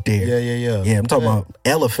 They up there. Yeah. Yeah, I'm talking about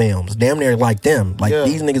Ella Films. Damn near like them. Like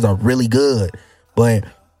these niggas are really good. But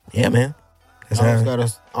yeah, man. I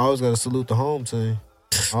always gotta salute the home team.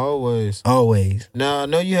 Always. Now I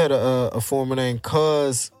know you had a former name,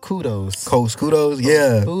 Cuz Kudos. Coach Kudos,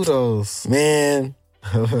 yeah. Kudos. Man.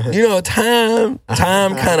 You know, time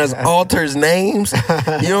kind of alters names.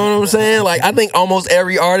 You know what I'm saying? Like I think almost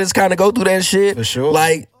every artist kind of go through that shit. For sure.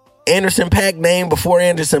 Like Anderson .Paak name before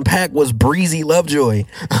Anderson .Paak was Breezy Lovejoy.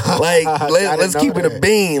 Like let's keep it a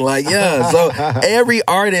bean. Like yeah. So every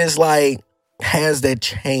artist like has that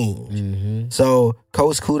change. Mm-hmm. So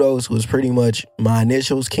Coach Kudos was pretty much my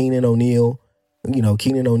initials, Keenan O'Neal. You know,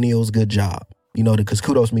 Keenan O'Neal's good job. You know, because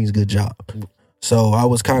Kudos means good job. So I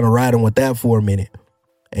was kind of riding with that for a minute.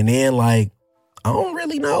 And then like, I don't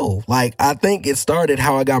really know. Like, I think it started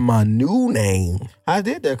how I got my new name. How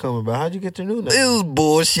did that come about? How'd you get your new name? It was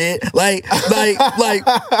bullshit. Like,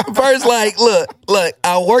 first, like, look,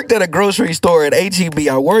 I worked at a grocery store at HEB.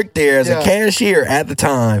 I worked there as a cashier at the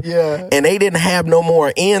time. Yeah. And they didn't have no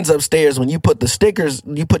more ends upstairs when you put the stickers,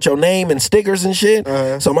 you put your name and stickers and shit.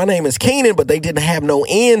 So my name is Keenan, but they didn't have no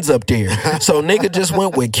ends up there. So nigga just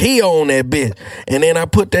went with Keo on that bitch. And then I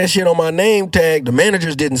put that shit on my name tag. The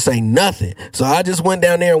managers didn't say nothing. So I just went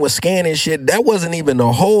down there and was scanning shit. That wasn't even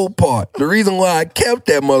the whole part. The reason why I kept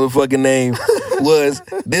that motherfucking name was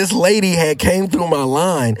this lady had came through my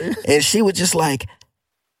line and she was just like,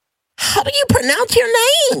 how do you pronounce your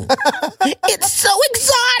name? It's so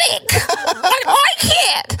exotic. I like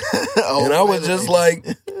it. And I was just like,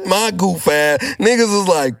 my goof ass. Niggas was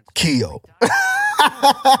like, Keo.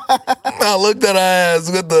 I looked at her ass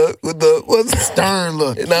with the what's stern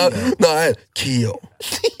look. No, I had Keo.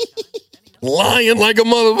 Lying like a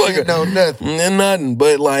motherfucker. No, nothing. And nothing.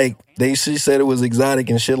 But like she said it was exotic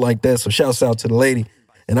and shit like that. So shouts out to the lady.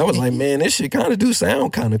 And I was like, man, this shit kind of do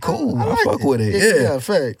sound kind of cool. I fuck with it. Yeah,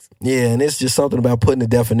 facts. Yeah, and it's just something about putting the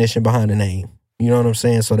definition behind the name. You know what I'm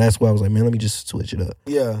saying? So that's why I was like, man, let me just switch it up.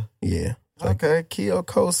 Yeah. Yeah. Okay, Keo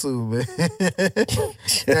Kosu, man.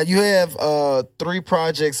 Now you have 3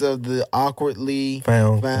 projects of the Awkwardly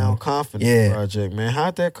Found Confidence project, man.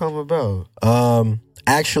 How'd that come about?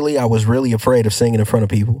 Actually, I was really afraid of singing in front of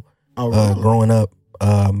people. Oh, really? Growing up,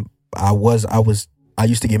 I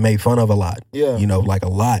used to get made fun of a lot. Yeah. You know, like a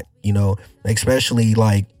lot, you know, especially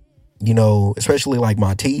like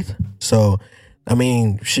my teeth. So, I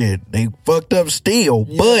mean, shit, they fucked up still,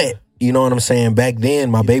 but you know what I'm saying? Back then,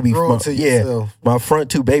 my my front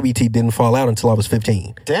 2 baby teeth didn't fall out until I was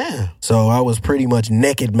 15. Damn. So I was pretty much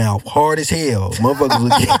naked mouth, hard as hell. Motherfuckers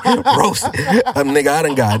would get roasted. Nigga, I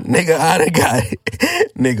done got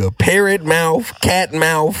nigga parrot mouth, cat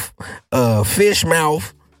mouth, fish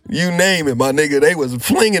mouth, you name it, my nigga. They was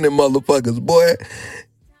flinging them motherfuckers, boy.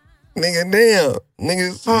 Nigga, damn.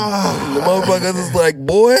 Niggas, the motherfuckers is like,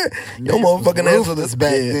 boy, your motherfucking ass was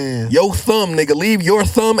back then. Your thumb, nigga, leave your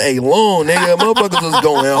thumb alone, nigga. Motherfuckers was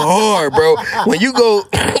going hard, bro. When you go,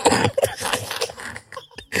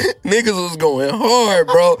 niggas was going hard,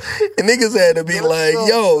 bro. And niggas had to be like,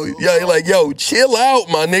 yo, chill out,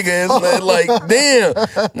 my nigga. It's like, damn,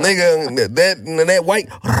 nigga, that white,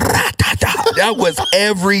 that was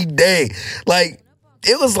every day. Like,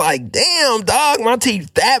 it was like, damn, dog, my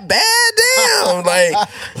teeth that bad? Damn. Like,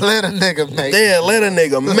 let a nigga make it. Yeah, let a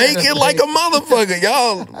nigga make it like a motherfucker.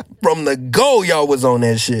 Y'all, from the go, y'all was on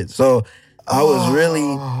that shit. So I was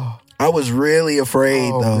really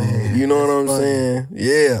afraid, though. Man. You know what I'm saying?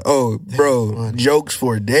 Yeah. Oh, bro, jokes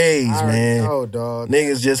for days, man. Oh, dog.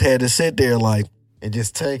 Niggas just had to sit there like. And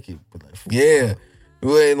just take it. Yeah.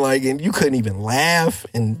 And you couldn't even laugh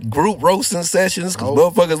in group roasting sessions because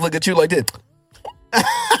motherfuckers look at you like this.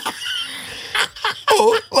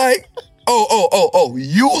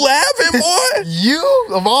 You laughing, boy? You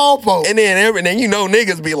of all folks. And then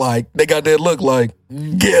niggas be like, they got that look like,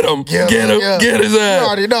 get him, get his ass. You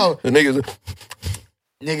already know. The nigga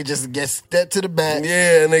just get stepped to the back.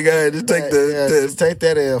 Yeah, nigga, just take just take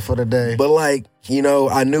that L for the day. But I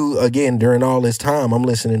knew, again, during all this time, I'm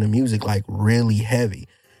listening to music like really heavy.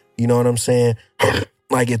 You know what I'm saying?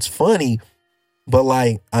 Like, it's funny, but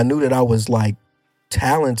I knew that I was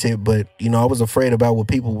talented, but I was afraid about what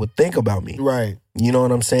people would think about me. Right. You know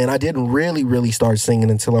what I'm saying? I didn't really start singing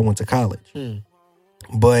until I went to college.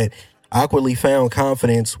 But Awkwardly Found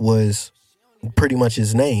Confidence was pretty much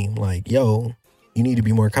his name. Like, yo, you need to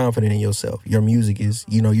be more confident in yourself. Your music is,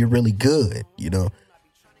 you're really good,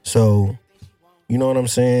 So, you know what I'm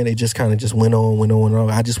saying? It just kind of just went on.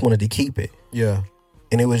 I just wanted to keep it. Yeah.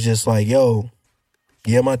 And it was just like, yo,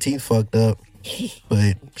 yeah, my teeth fucked up.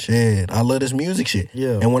 But shit, I love this music shit.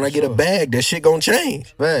 Yeah. And when I get a bag, that shit gonna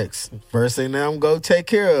change. Facts. First thing now I'm gonna take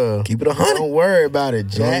care of. Keep it 100. Don't worry about it,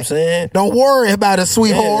 Jack. You know what I'm saying? Don't worry about it,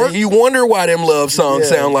 sweetheart. Yeah, you wonder why them love songs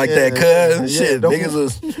sound like that, cuz. Shit, niggas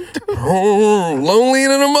was lonely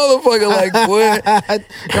than a motherfucker, like, boy.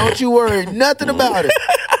 Don't you worry nothing about it.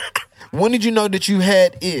 When did you know that you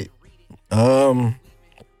had it?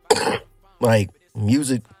 Like,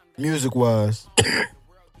 music-wise.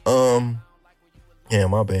 Yeah,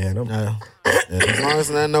 my bad. As long as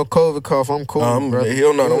there's no COVID cough, I'm cool.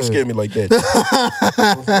 Hell no, don't scare me like that.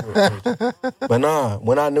 But nah,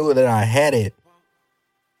 when I knew that I had it,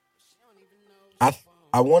 I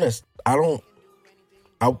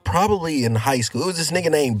probably in high school, it was this nigga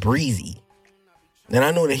named Breezy. And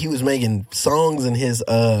I knew that he was making songs in his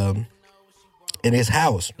house.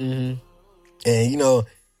 Mm-hmm. And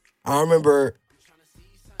I remember,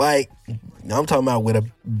 I'm talking about with a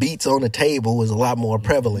beats on the table was a lot more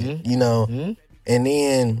prevalent, Mm-hmm. And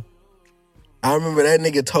then I remember that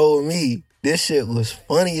nigga told me this shit was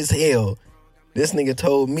funny as hell. This nigga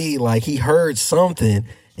told me he heard something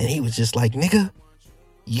and he was just like, nigga,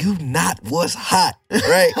 you not what's hot,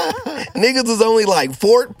 right? Niggas was only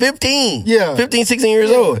 15, 16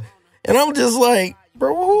 years old. And I'm just like,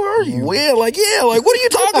 bro, who are you? Well, what are you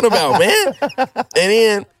talking about, man? And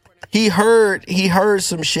then he heard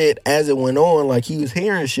some shit as it went on, he was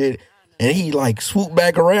hearing shit, and he swooped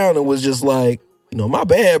back around and was just like, my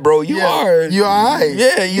bad, bro. You all right.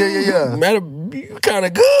 Yeah, you kind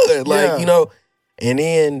of good. And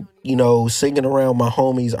then, singing around my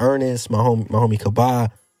homies, Ernest, my homie Kabah,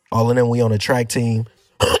 all of them, we on a track team.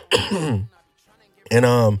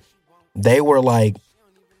 And they were like,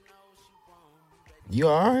 you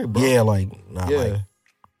all right, bro? Yeah,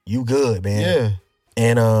 you good, man. Yeah.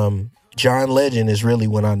 And John Legend is really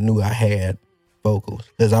when I knew I had vocals,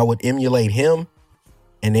 because I would emulate him,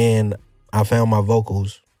 and then I found my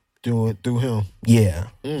vocals through him. Yeah.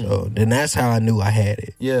 So then that's how I knew I had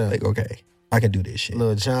it. Yeah. Okay, I can do this shit.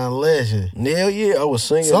 Little John Legend. Hell yeah, I was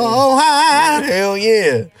singing. So high. Hell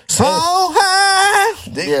yeah. So high.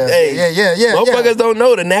 Yeah. Motherfuckers don't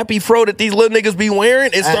know the nappy fro that these little niggas be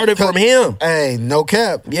wearing. It started from him. Hey, no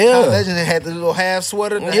cap. Yeah. John Legend had the little half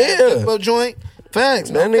sweater, the joint. Facts.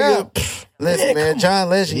 That nigga. Listen, man, John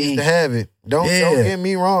Legend used to have it. Don't get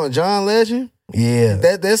me wrong. John Legend. Yeah.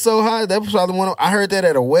 That's so high. That was probably one I heard that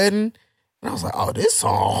at a wedding. And I was like, oh, this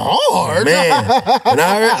song hard. Man. And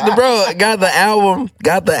I heard, got the album,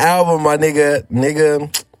 my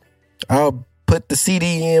nigga. I'll put the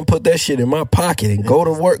CD in, put that shit in my pocket, and go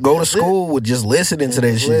to work, go to school with just listening to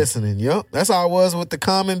that shit. Listening, yep. That's how I was with the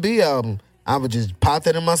Common B album. I would just pop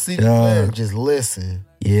that in my CD player and just listen.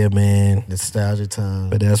 Yeah, man. Nostalgia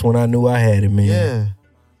time. But that's when I knew I had it, man. Yeah.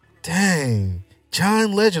 Dang.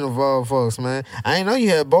 John Legend of all folks, man. I ain't know you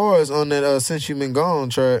had bars on that Since You Been Gone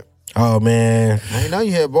track. Oh, man. I ain't know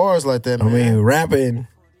you had bars like that, man. I mean, rapping.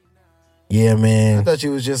 Yeah, man. I thought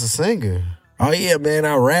you was just a singer. Oh, yeah, man,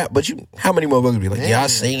 I rap. But how many motherfuckers be like, yeah, I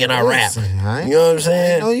sing and I rap. You know what I'm saying? I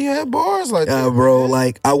didn't know you had bars like that. Bro,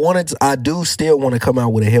 like, I do still want to come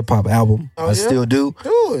out with a hip-hop album. I still do.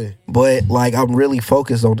 Do it. But, like, I'm really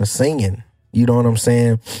focused on the singing. You know what I'm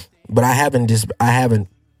saying? But I haven't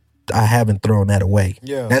thrown that away.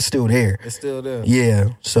 Yeah. That's still there. It's still there. Yeah.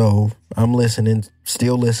 So I'm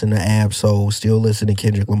still listening to Ab-Soul, still listening to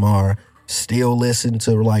Kendrick Lamar, still listen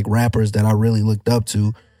to like rappers that I really looked up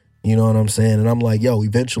to. You know what I'm saying? And I'm like, yo,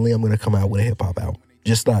 eventually I'm gonna come out with a hip hop album.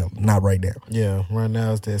 Just not right now. Yeah, right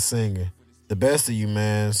now it's that singer. The Best of You,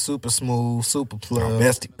 man. Super smooth, super plug.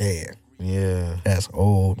 Best man. Yeah. That's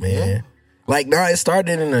old, man. Yeah. Like, no, it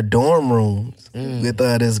started in the dorm rooms with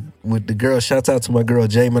the girl. Shouts out to my girl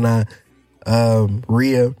Jamini,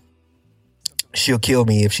 Rhea. She'll kill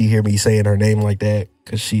me if she hear me saying her name like that,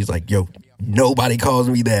 because she's like, yo, nobody calls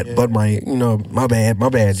me that but my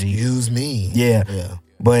bad, G. Use me. Yeah.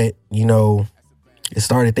 But, it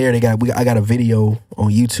started there. I got a video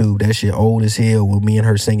on YouTube. That shit old as hell with me and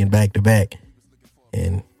her singing back to back.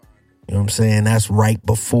 And, you know what I'm saying? That's right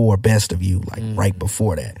before Best of You, like right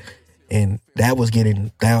before that. And that was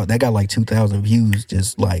that got like 2,000 views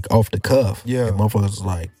just like off the cuff. Yeah. And motherfuckers was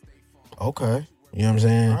like, okay. You know what I'm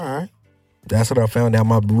saying? All right. That's what I found out.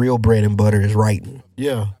 My real bread and butter is writing.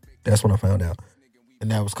 Yeah. That's what I found out.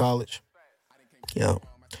 And that was college? Yeah.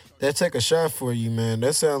 That Take a Shot for You, man.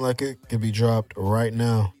 That sounds like it could be dropped right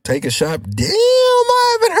now. Take a Shot? Damn,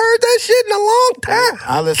 I haven't heard that shit in a long time.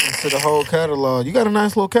 I listened to the whole catalog. You got a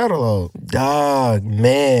nice little catalog. Dog,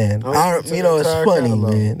 man. It's funny,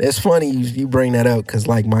 catalog. Man. It's funny you bring that up because,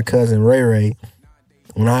 like, my cousin Ray Ray,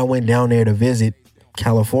 when I went down there to visit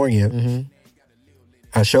California,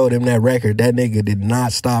 I showed him that record. That nigga did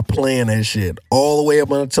not stop playing that shit all the way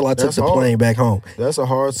up until I took the plane back home. That's a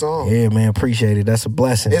hard song. Yeah, man, appreciate it. That's a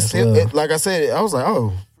blessing. Like I said, I was like,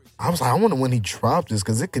 I wonder when he dropped this,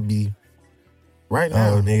 because it could be right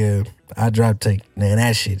now. Oh, nigga, I dropped man,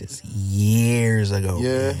 that shit is years ago.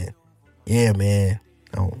 Yeah. Man. Yeah, man.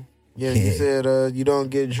 Oh, yeah, you said you don't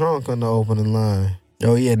get drunk on the opening line.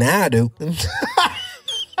 Oh, yeah, now I do.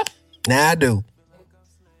 Now I do.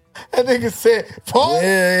 That nigga said, Paul.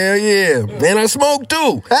 Yeah. Man, I smoke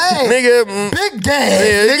too. Hey, nigga, big gas.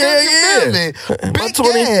 Yeah. Big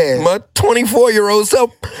gas. My 24-year-old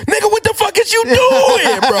self, nigga, what the fuck is you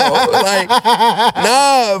doing, bro? Like,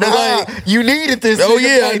 like, you needed this. Oh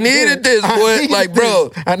yeah, I needed this, boy. Like,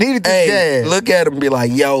 bro, I needed this gas. Look at him, and be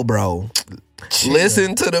like, yo, bro. Chill.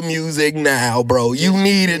 Listen to the music now, bro. You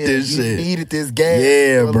needed this shit. You needed this gas.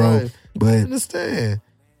 Yeah, bro. Life. But I understand.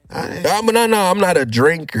 I'm not a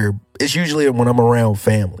drinker. It's usually when I'm around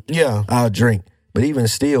family. Yeah, I'll drink. But even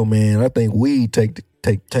still, man, I think weed take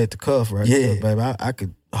the cuff, right? Yeah, there, baby. I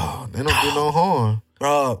could. Oh, they don't do no harm.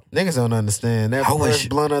 Niggas don't understand that first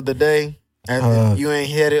blunt of the day. After you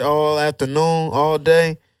ain't had it all afternoon, all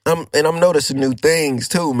day. I'm noticing new things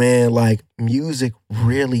too, man. Like, music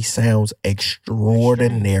really sounds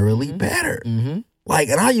extraordinarily better. Mm-hmm. Like,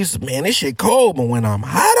 and I used to, man, this shit cold, but when I'm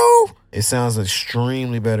hot, it sounds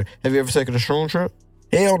extremely better. Have you ever taken a shroom trip?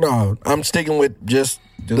 Hell no. I'm sticking with just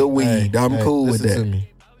the weed. I'm cool with that.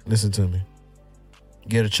 Listen to me.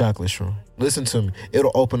 Get a chocolate shroom. Listen to me.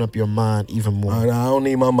 It'll open up your mind even more. I don't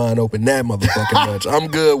need my mind open that motherfucking much. I'm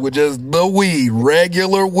good with just the weed,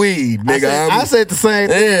 regular weed, nigga. I said the same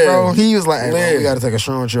thing, bro. He was like, hey, bro, we got to take a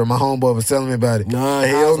shroom trip. My homeboy was telling me about it. Nah,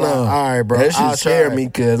 hell no. Like, all right, bro. That shit scared me,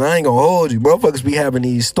 because I ain't going to hold you. Motherfuckers be having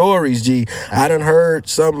these stories, G. I done heard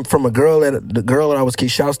something from the girl that I was kicking.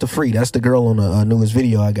 Shouts to Free. That's the girl on the newest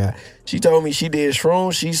video I got. She told me she did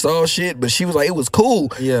shrooms. She saw shit, but she was like, it was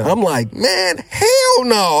cool. Yeah. I'm like, man, hell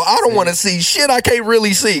no. I don't want to see shit I can't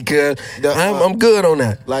really see, cuz I'm good on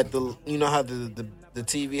that. Like, you know how the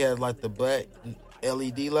TV has like the black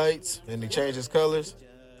LED lights and they change its colors?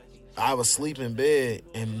 I was sleeping in bed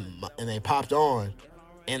and they popped on,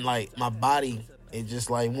 and like my body, it just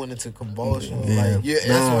like went into convulsion. That's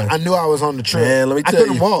when I knew I was on the trip. Man, let me tell you. I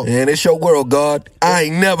couldn't walk. Man, it's your world, God. I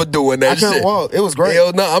ain't never doing that shit. I couldn't walk. It was great.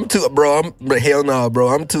 Hell no, I'm too, bro. Hell no, bro.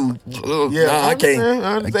 I'm too. I can't.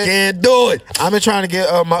 I can't do it. I've been trying to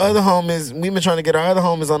get my other homies. We've been trying to get our other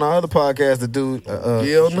homies on our other podcast to do.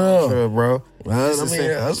 Hell no, trip, bro.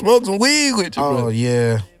 I smoked some weed with you. Oh bro.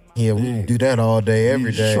 yeah. Yeah, we do that all day,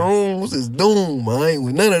 every day. Shrooms is doom. I ain't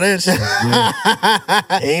with none of that shit.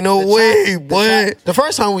 Ain't no way, boy. The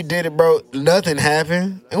first time we did it, bro, nothing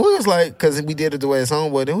happened. And we was like, because we did it the way it's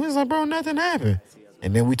homeboy, and we was like, bro, nothing happened.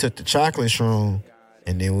 And then we took the chocolate shroom,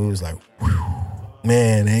 and then we was like, whew.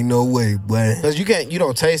 Man, ain't no way, boy. Because you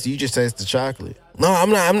don't taste it, you just taste the chocolate. No,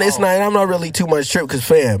 I'm not. I'm not really too much trip. Because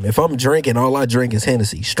fam, if I'm drinking, all I drink is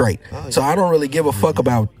Hennessy straight. So I don't really give a fuck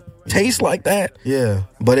about taste like that. Yeah,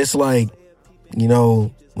 but it's like, you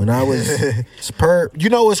know, when I was superb. You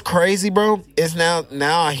know what's crazy, bro? It's now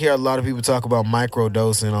I hear a lot of people talk about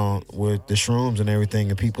microdosing on with the shrooms and everything,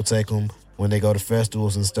 and people take them when they go to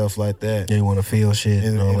festivals and stuff like that. They want to feel shit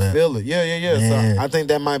and all that. Feel it. Yeah. Man. So I think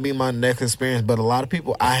that might be my next experience. But a lot of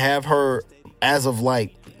people, I have heard, as of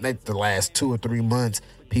like the last 2 or 3 months,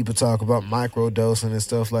 people talk about microdosing and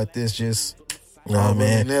stuff like this. Just nah,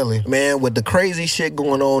 man. Man, with the crazy shit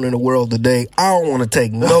going on in the world today, I don't want to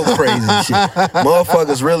take no crazy shit.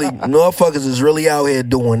 Motherfuckers is really out here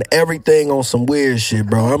doing everything on some weird shit,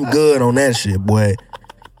 bro. I'm good on that shit, boy.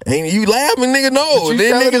 Ain't you laughing, nigga? No,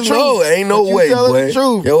 then niggas know. Ain't no way, boy.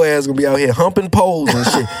 Your ass gonna be out here humping poles and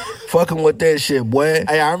shit, fucking with that shit, boy.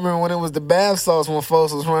 Hey, I remember when it was the bath salts when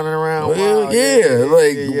folks was running around. Well, yeah.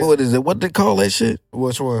 What is it? What they call that shit?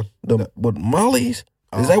 Which one? What Molly's?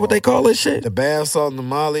 Is that what they call that shit? The bath salt in the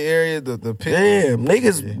Molly area, the pit. Damn,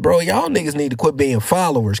 niggas, bro, y'all niggas need to quit being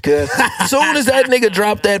followers, cuz as soon as that nigga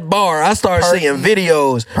dropped that bar, I start seeing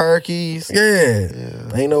videos. Perkies.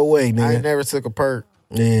 Yeah. Ain't no way, nigga. I ain't never took a perk.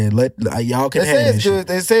 Yeah, y'all can have that shit.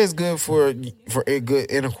 They say it's good for a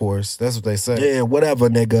good intercourse. That's what they say. Yeah, whatever,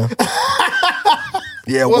 nigga.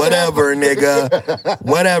 Yeah, whatever, nigga.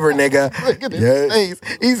 Whatever, nigga. Look at his face.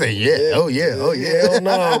 He said, yeah. Oh, yeah. Hell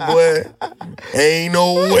no, boy. Ain't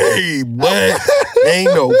no way, boy.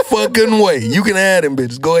 Ain't no fucking way. You can add them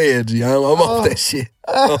bitches. Go ahead, G. I'm off that shit.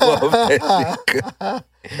 I'm off that shit.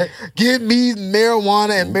 Give me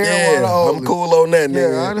marijuana and marijuana only. I'm cool on that,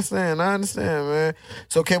 nigga. Yeah, I understand, man.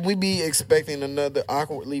 So can we be expecting another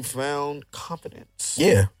awkwardly found confidence?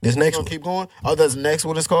 Yeah, this next one. Keep going. Oh, that's the next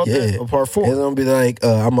one is called? Yeah. Or part 4? It's gonna be like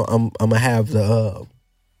I'm gonna have the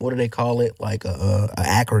what do they call it? Like a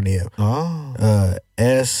acronym. Oh.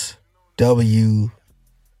 SWYF.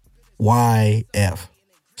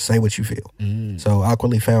 Say what you feel. So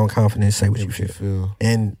awkwardly found confidence. Say what you feel.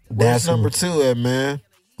 And that's number 2 at, man.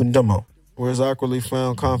 What you talking about? Where's awkwardly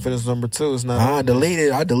found confidence number 2? It's not. I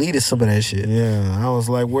deleted some of that shit. Yeah, I was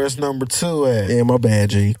like, where's number 2 at? Yeah, my bad,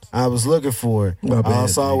 G. I was looking for it. My bad, I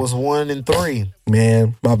saw G. it was 1 and 3.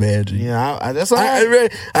 Man, my bad, G. Yeah, that's all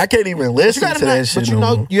right. I can't even listen to that shit. But you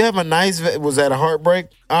know, you have a nice. Was that a Heartbreak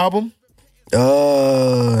album?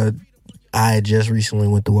 I just recently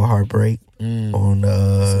went through a heartbreak. On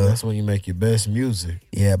so that's when you make your best music.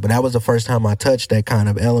 Yeah, but that was the first time I touched that kind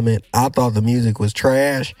of element. I thought the music was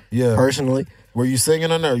trash. Yeah, personally. Were you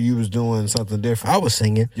singing on there, or you was doing something different? I was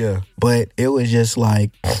singing. Yeah, but it was just like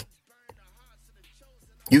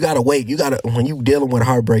you gotta wait. When you dealing with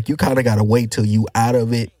heartbreak, you kind of gotta wait till you out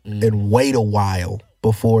of it and wait a while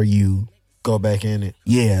before you go back in it.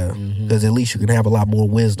 Yeah, because at least you can have a lot more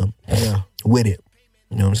wisdom. Yeah, with it.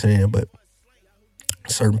 You know what I'm saying? But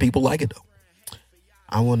certain people like it though.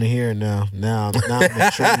 I want to hear it now. Now I'm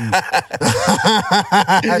intrigued.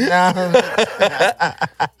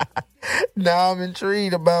 Now I'm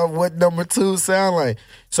intrigued about what number 2 sound like.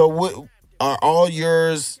 So what are all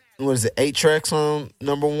yours? What is it? 8 tracks on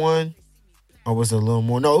number 1, or was it a little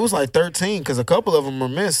more? No, it was like 13 because a couple of them were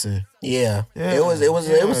missing. Yeah. It was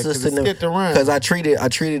just because I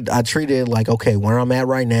treated like, okay, where I'm at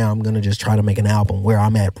right now, I'm gonna just try to make an album where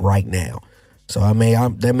I'm at right now. So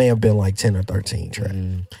there may have been like 10 or 13 tracks.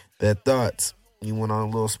 That Thoughts. You went on a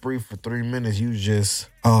little spree for 3 minutes. You just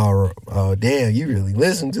oh damn, you really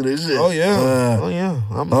listened to this shit. Oh yeah.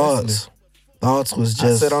 I'm listening. Thoughts was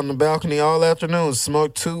just I sat on the balcony all afternoon,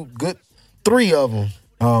 smoked 3 of them.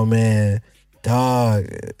 Oh man, dog.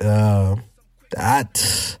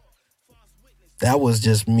 That was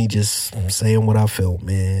just me just saying what I felt,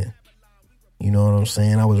 man. You know what I'm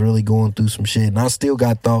saying? I was really going through some shit, and I still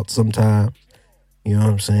got thoughts sometimes. You know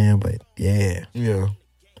what I'm saying? But yeah. Yeah.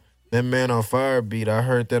 That Man on Fire beat, I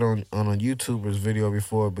heard that on a YouTuber's video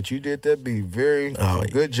before, but you did that beat very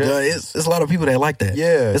good job. It's a lot of people that like that.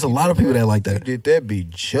 Yeah. There's a lot of people that like that. You did that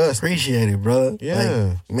beat just. Appreciate it, brother.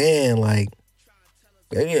 Yeah. Like, man, like,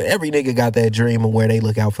 every nigga got that dream of where they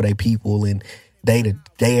look out for their people and they're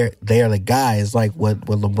the guys, like what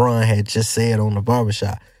LeBron had just said on the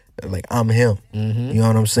barbershop. Like, I'm him. You know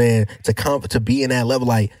what I'm saying? To be in that level,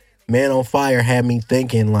 like, Man on Fire had me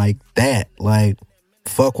thinking like that. Like,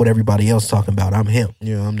 fuck what everybody else talking about. I'm him.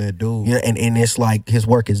 Yeah, I'm that dude. Yeah, and it's like his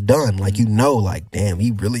work is done. Like, you know, like, damn,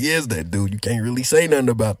 he really is that dude. You can't really say nothing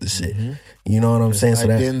about this shit. You know what I'm saying? Like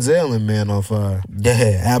Denzel in Man on Fire.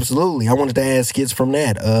 Yeah, absolutely. I wanted to add skits from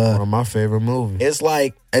that. One of my favorite movies. It's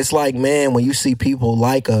like, man, when you see people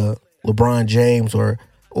like LeBron James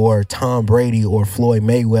or Tom Brady or Floyd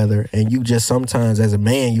Mayweather, and you just sometimes as a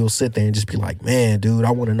man, you'll sit there and just be like, man, dude,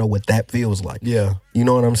 I want to know what that feels like. Yeah. You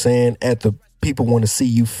know what I'm saying? People want to see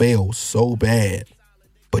you fail so bad,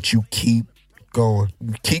 but you keep going.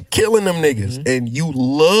 You keep killing them niggas, and you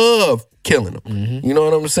love killing them. You know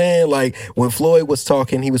what I'm saying? Like, when Floyd was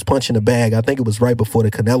talking, he was punching a bag. I think it was right before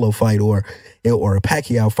the Canelo fight or a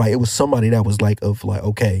Pacquiao fight. It was somebody that was like,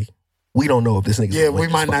 okay, we don't know if this nigga. Yeah, he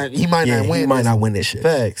might not win. He might not win this shit.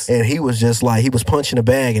 Facts. And he was just like, he was punching a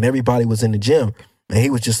bag, and everybody was in the gym. And he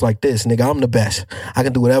was just like this, nigga, I'm the best. I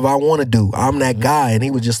can do whatever I want to do. I'm that guy. And he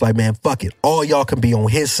was just like, man, fuck it. All y'all can be on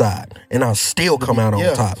his side, and I'll still come out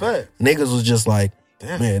on top. Fact. Niggas was just like,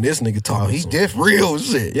 man, this nigga talking he some different. real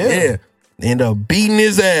shit. Yeah. End up beating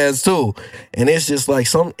his ass too. And it's just like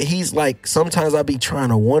he's like, sometimes I be trying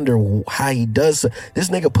to wonder how he does. This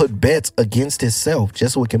nigga put bets against himself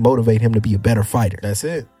just so it can motivate him to be a better fighter. That's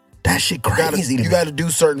it. That shit crazy. You got to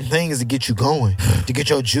do certain things to get you going, to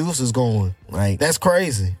get your juices going. Like, that's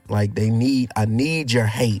crazy. Like, I need your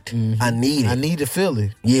hate. I need it. I need to feel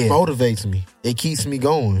it. Yeah. It motivates me. It keeps me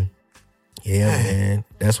going. Yeah, man.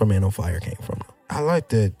 That's where Man on Fire came from. I like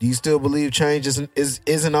that. Do you still believe change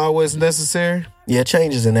isn't always necessary? Yeah,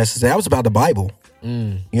 change isn't necessary. That was about the Bible. You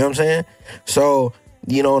know what I'm saying? So,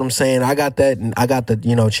 you know what I'm saying? I got that. I got the,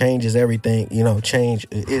 change is everything. Change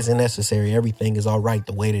isn't necessary. Everything is all right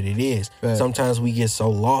the way that it is. Right. Sometimes we get so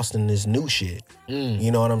lost in this new shit.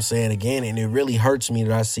 You know what I'm saying? Again, and it really hurts me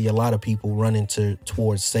that I see a lot of people running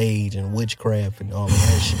towards sage and witchcraft and all of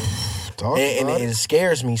that shit. And it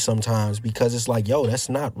scares me sometimes because it's like, yo, that's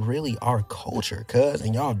not really our culture, cuz.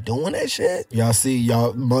 And y'all doing that shit?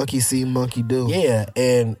 Y'all monkey see, monkey do. Yeah,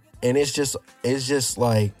 and it's just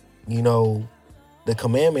like, the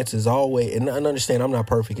commandments is always, and understand I'm not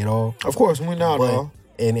perfect at all. Of course, we're not at all.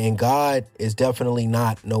 And God is definitely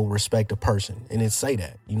not no respect of person. And it say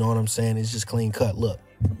that. You know what I'm saying? It's just clean cut. Look,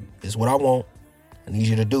 this is what I want. I need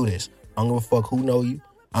you to do this. I don't give a fuck who know you.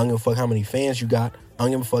 I don't give a fuck how many fans you got. I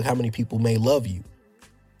don't give a fuck how many people may love you.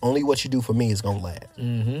 Only what you do for me is gonna last.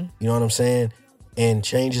 You know what I'm saying? And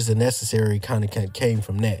changes are necessary kind of came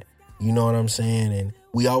from that. You know what I'm saying? And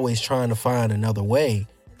we always trying to find another way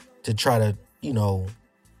to try to,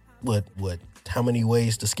 how many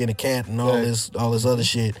ways to skin a cat and all this other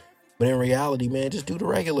shit. But in reality, man, just do the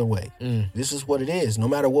regular way. This is what it is. No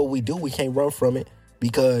matter what we do, we can't run from it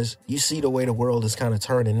because you see the way the world is kind of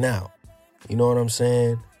turning now. You know what I'm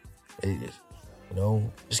saying?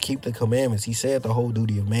 Just keep the commandments. He said the whole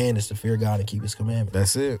duty of man is to fear God and keep his commandments.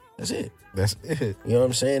 That's it. That's it. You know what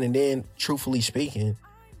I'm saying? And then, truthfully speaking,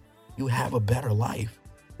 you have a better life.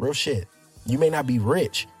 Real shit. You may not be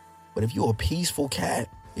rich, but if you're a peaceful cat,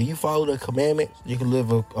 if you follow the commandments, you can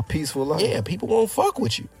live a peaceful life. Yeah, people won't fuck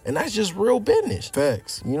with you. And that's just real business.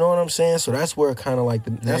 Facts. You know what I'm saying? So that's where kind of like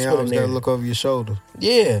that's where you gotta look over your shoulder.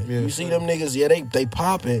 Yeah. You see them niggas, they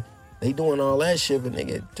popping. They doing all that shit, but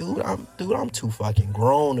nigga, I'm too fucking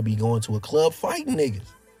grown to be going to a club fighting niggas.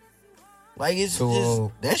 Like, it's just,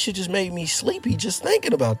 that shit just made me sleepy just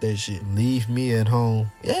thinking about that shit. Leave me at home.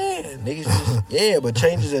 Yeah, niggas just, but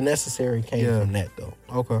changes are necessary came from that, though.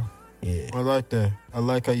 Okay. Yeah. I like that. I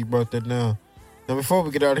like how you brought that down. Now, before we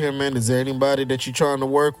get out of here, man, is there anybody that you trying to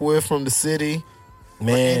work with from the city?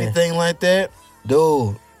 Man. Or anything like that?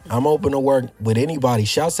 Dude, I'm open to work with anybody.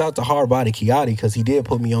 Shouts out to Hard Body Kiati because he did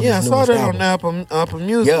put me on his newest album. Yeah, I saw that on Apple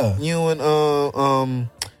Music. Yeah. You and,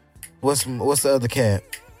 what's the other cat?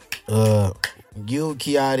 You,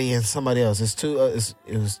 Kiati, and somebody else. It's two.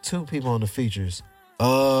 It was two people on the features.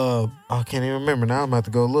 I can't even remember now. I'm about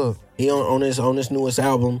to go look. He on this newest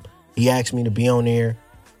album. He asked me to be on there,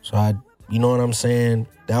 so you know what I'm saying.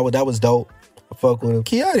 That was dope. I fuck with him.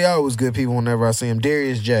 Kiati always good people whenever I see him.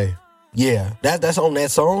 Darius J. Yeah, that's on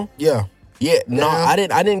that song. Yeah. No, I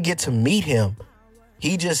didn't get to meet him.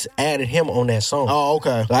 He just added him on that song. Oh,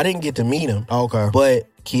 okay. So I didn't get to meet him. Okay. But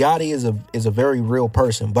Kiati is a very real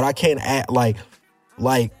person. But I can't act like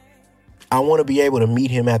I want to be able to meet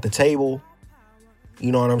him at the table.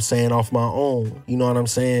 You know what I'm saying? Off my own. You know what I'm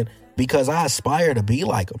saying? Because I aspire to be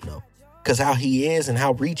like him though. Because how he is and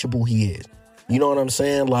how reachable he is. You know what I'm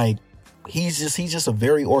saying? Like he's just a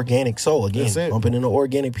very organic soul. Again, bumping into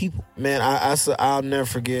organic people. Man, I'll never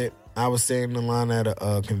forget. I was standing in line at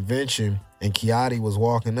a convention and Kiati was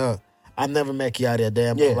walking up. I never met Kiati a day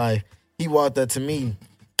in my life. He walked up to me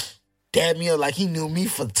dabbed me up like he knew me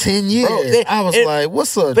for 10 years. Bro, I was like,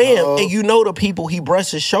 what's up, fam? dog? And you know the people he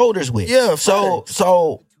brushed his shoulders with. Yeah,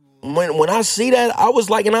 So when I see that, I was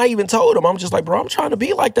like, and I even told him, I'm just like, bro, I'm trying to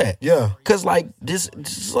be like that. Yeah. Cause like this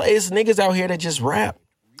it's niggas out here that just rap.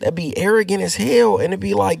 That be arrogant as hell, and it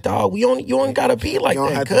be like, dog, you don't gotta be like that. You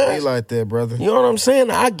don't have to be like that, brother. You know what I'm saying?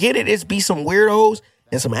 I get it. It's be some weirdos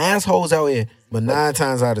and some assholes out here. But 9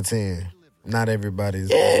 times out of 10, not everybody's.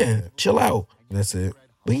 Yeah, chill out. That's it.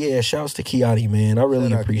 But yeah, shouts to Kiati, man. I really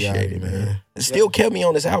Shout out appreciate Kiati, it, man. man. It still kept me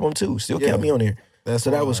on this album too. Still kept me on there. That's so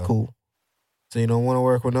that was wild. cool. So you don't want to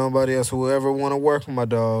work with nobody else. Whoever want to work with my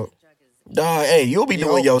dog. Dog, hey, you'll be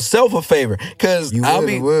doing yourself a favor, cause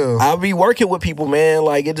I'll be working with people, man.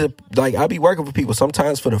 Like I'll be working with people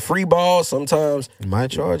sometimes for the free ball, sometimes You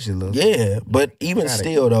might charge you a little. yeah. But even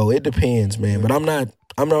still, though, it depends, man. But I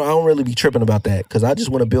don't really be tripping about that, cause I just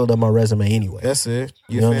want to build up my resume anyway. That's it.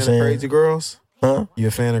 You know a what I'm fan saying? of Crazy Girls? Huh? You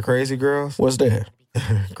a fan of Crazy Girls? What's that?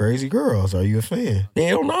 Crazy Girls. Are you a fan?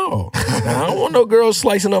 Hell no. I don't want no girls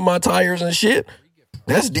slicing up my tires and shit.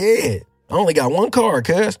 That's dead. I only got one car,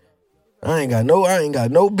 cuz. I ain't got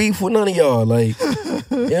no beef with none of y'all. Like,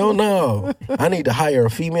 hell no. I need to hire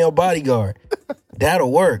a female bodyguard.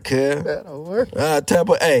 That'll work, cuz. That'll work. Tap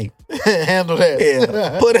her, hey, Handle that.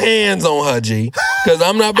 yeah, put hands on her, G. Cause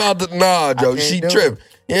I'm not about to, nah, Joe, she do tripping.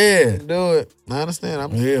 Yeah. Do it. I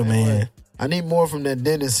understand. Yeah, man. I need more from that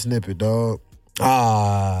Dennis snippet, dog.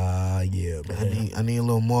 Yeah, man. I need a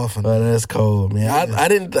little more from that. Oh, that's cold, man. Yeah.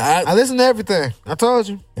 I listen to everything. I told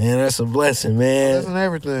you. Man, that's a blessing, I man. listen to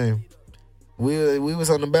everything. We was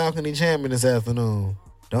on the balcony jamming this afternoon.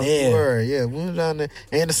 Don't you worry. Yeah, we was down there.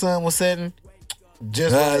 And the sun was setting.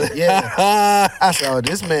 Just like, yeah. I said, oh,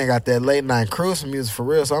 this man got that late night cruise music for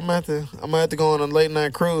real. So I'm gonna have to go on a late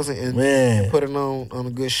night cruise and put it on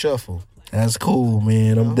a good shuffle. That's cool,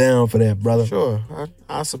 man. I'm down for that, brother. Sure.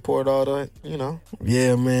 I support all that, you know.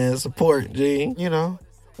 Yeah, man. Support, G. You know.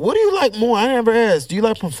 What do you like more? I never asked. Do you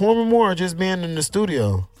like performing more or just being in the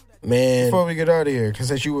studio? Man. Before we get out of here, because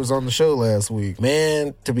since you was on the show last week.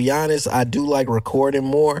 Man, to be honest, I do like recording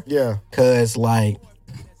more. Yeah. Because, like,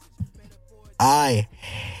 I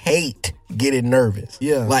hate getting nervous.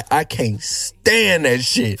 Yeah. Like, I can't stand that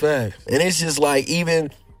shit. Fact. And it's just like,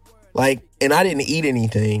 even, like, and I didn't eat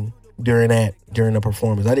anything during the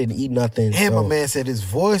performance. I didn't eat nothing. And my man said his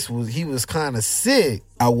voice was kind of sick.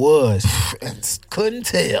 I was. And couldn't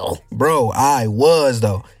tell. Bro, I was,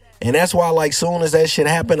 though. And that's why, like, soon as that shit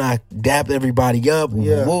happened, I dapped everybody up.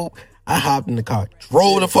 Whoop. I hopped in the car,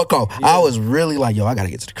 drove the fuck off. Yeah. I was really like, yo, I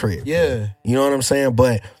gotta get to the crib. Yeah. Man. You know what I'm saying?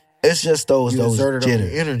 But it's just those jitters.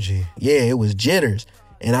 Energy. Yeah, it was jitters.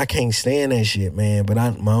 And I can't stand that shit, man. But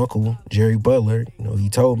my uncle, Jerry Butler, you know, he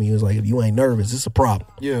told me, he was like, if you ain't nervous, it's a problem.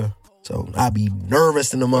 Yeah. So I be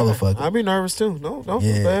nervous in the motherfucker. I be nervous too. No, don't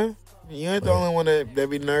feel bad. You ain't the only one that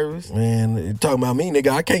be nervous. Man, talking about me, nigga,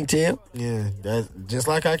 I can't tell. Yeah, that's just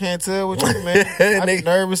like I can't tell with you, man. I be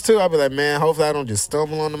nervous too. I be like, man, hopefully I don't just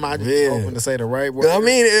stumble on them. I just hoping to say the right word. I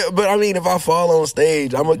mean, if I fall on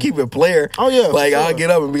stage, I'm gonna keep it player. Oh yeah, like I'll get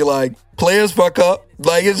up and be like, players fuck up.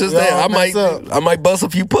 Like it's just that I might bust a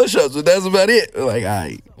few push-ups, but that's about it. Like, all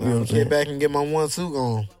right, you know what I'm saying? Get back and get my 1-2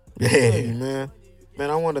 on. Yeah, man. Man,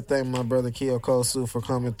 I want to thank my brother Keo Kosu for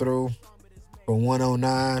coming through for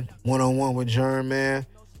 109, 101 with Germ, man.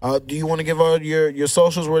 Do you want to give out your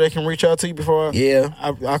socials where they can reach out to you before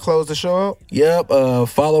I close the show out? Yep.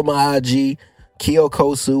 Follow my IG, Keo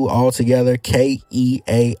Kosu, all together,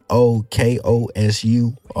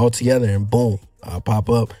 KEAOKOSU, all together, and boom, I'll pop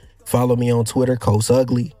up. Follow me on Twitter,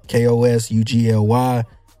 Kosugly, KOSUGLY.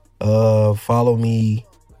 Follow me.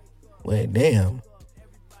 Wait, damn.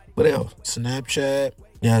 What else? Snapchat.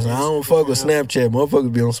 Yeah, so I don't fuck with Snapchat.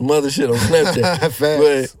 Motherfuckers be on some other shit on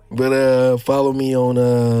Snapchat. but follow me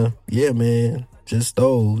on man. Just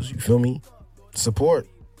those. You feel me? Support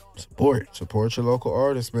your local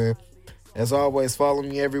artists, man. As always, follow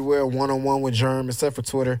me everywhere. 101 with Germ, except for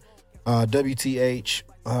Twitter. WTH.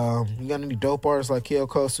 You got any dope artists like Keo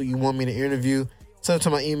Kosu you want me to interview? Send it to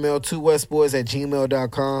my email,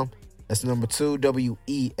 2westboys@gmail.com. That's number 2,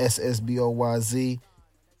 WESSBOYZ.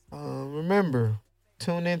 Remember,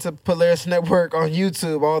 tune into Polaris Network on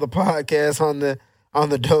YouTube. All the podcasts on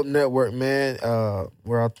the Dope Network, man.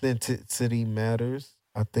 Where authenticity matters.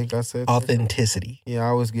 I think I said authenticity. That. Yeah, I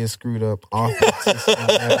always get screwed up. Authenticity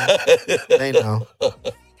matters.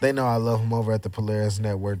 They know I love them over at the Polaris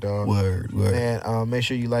Network, dog. Word. Man, make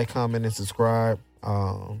sure you like, comment, and subscribe.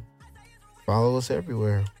 Follow us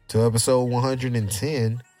everywhere. To episode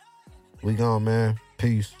 110. We gone, man.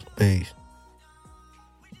 Peace. They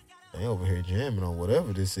over here jamming on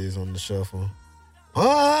whatever this is on the shuffle.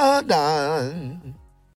 Hold on.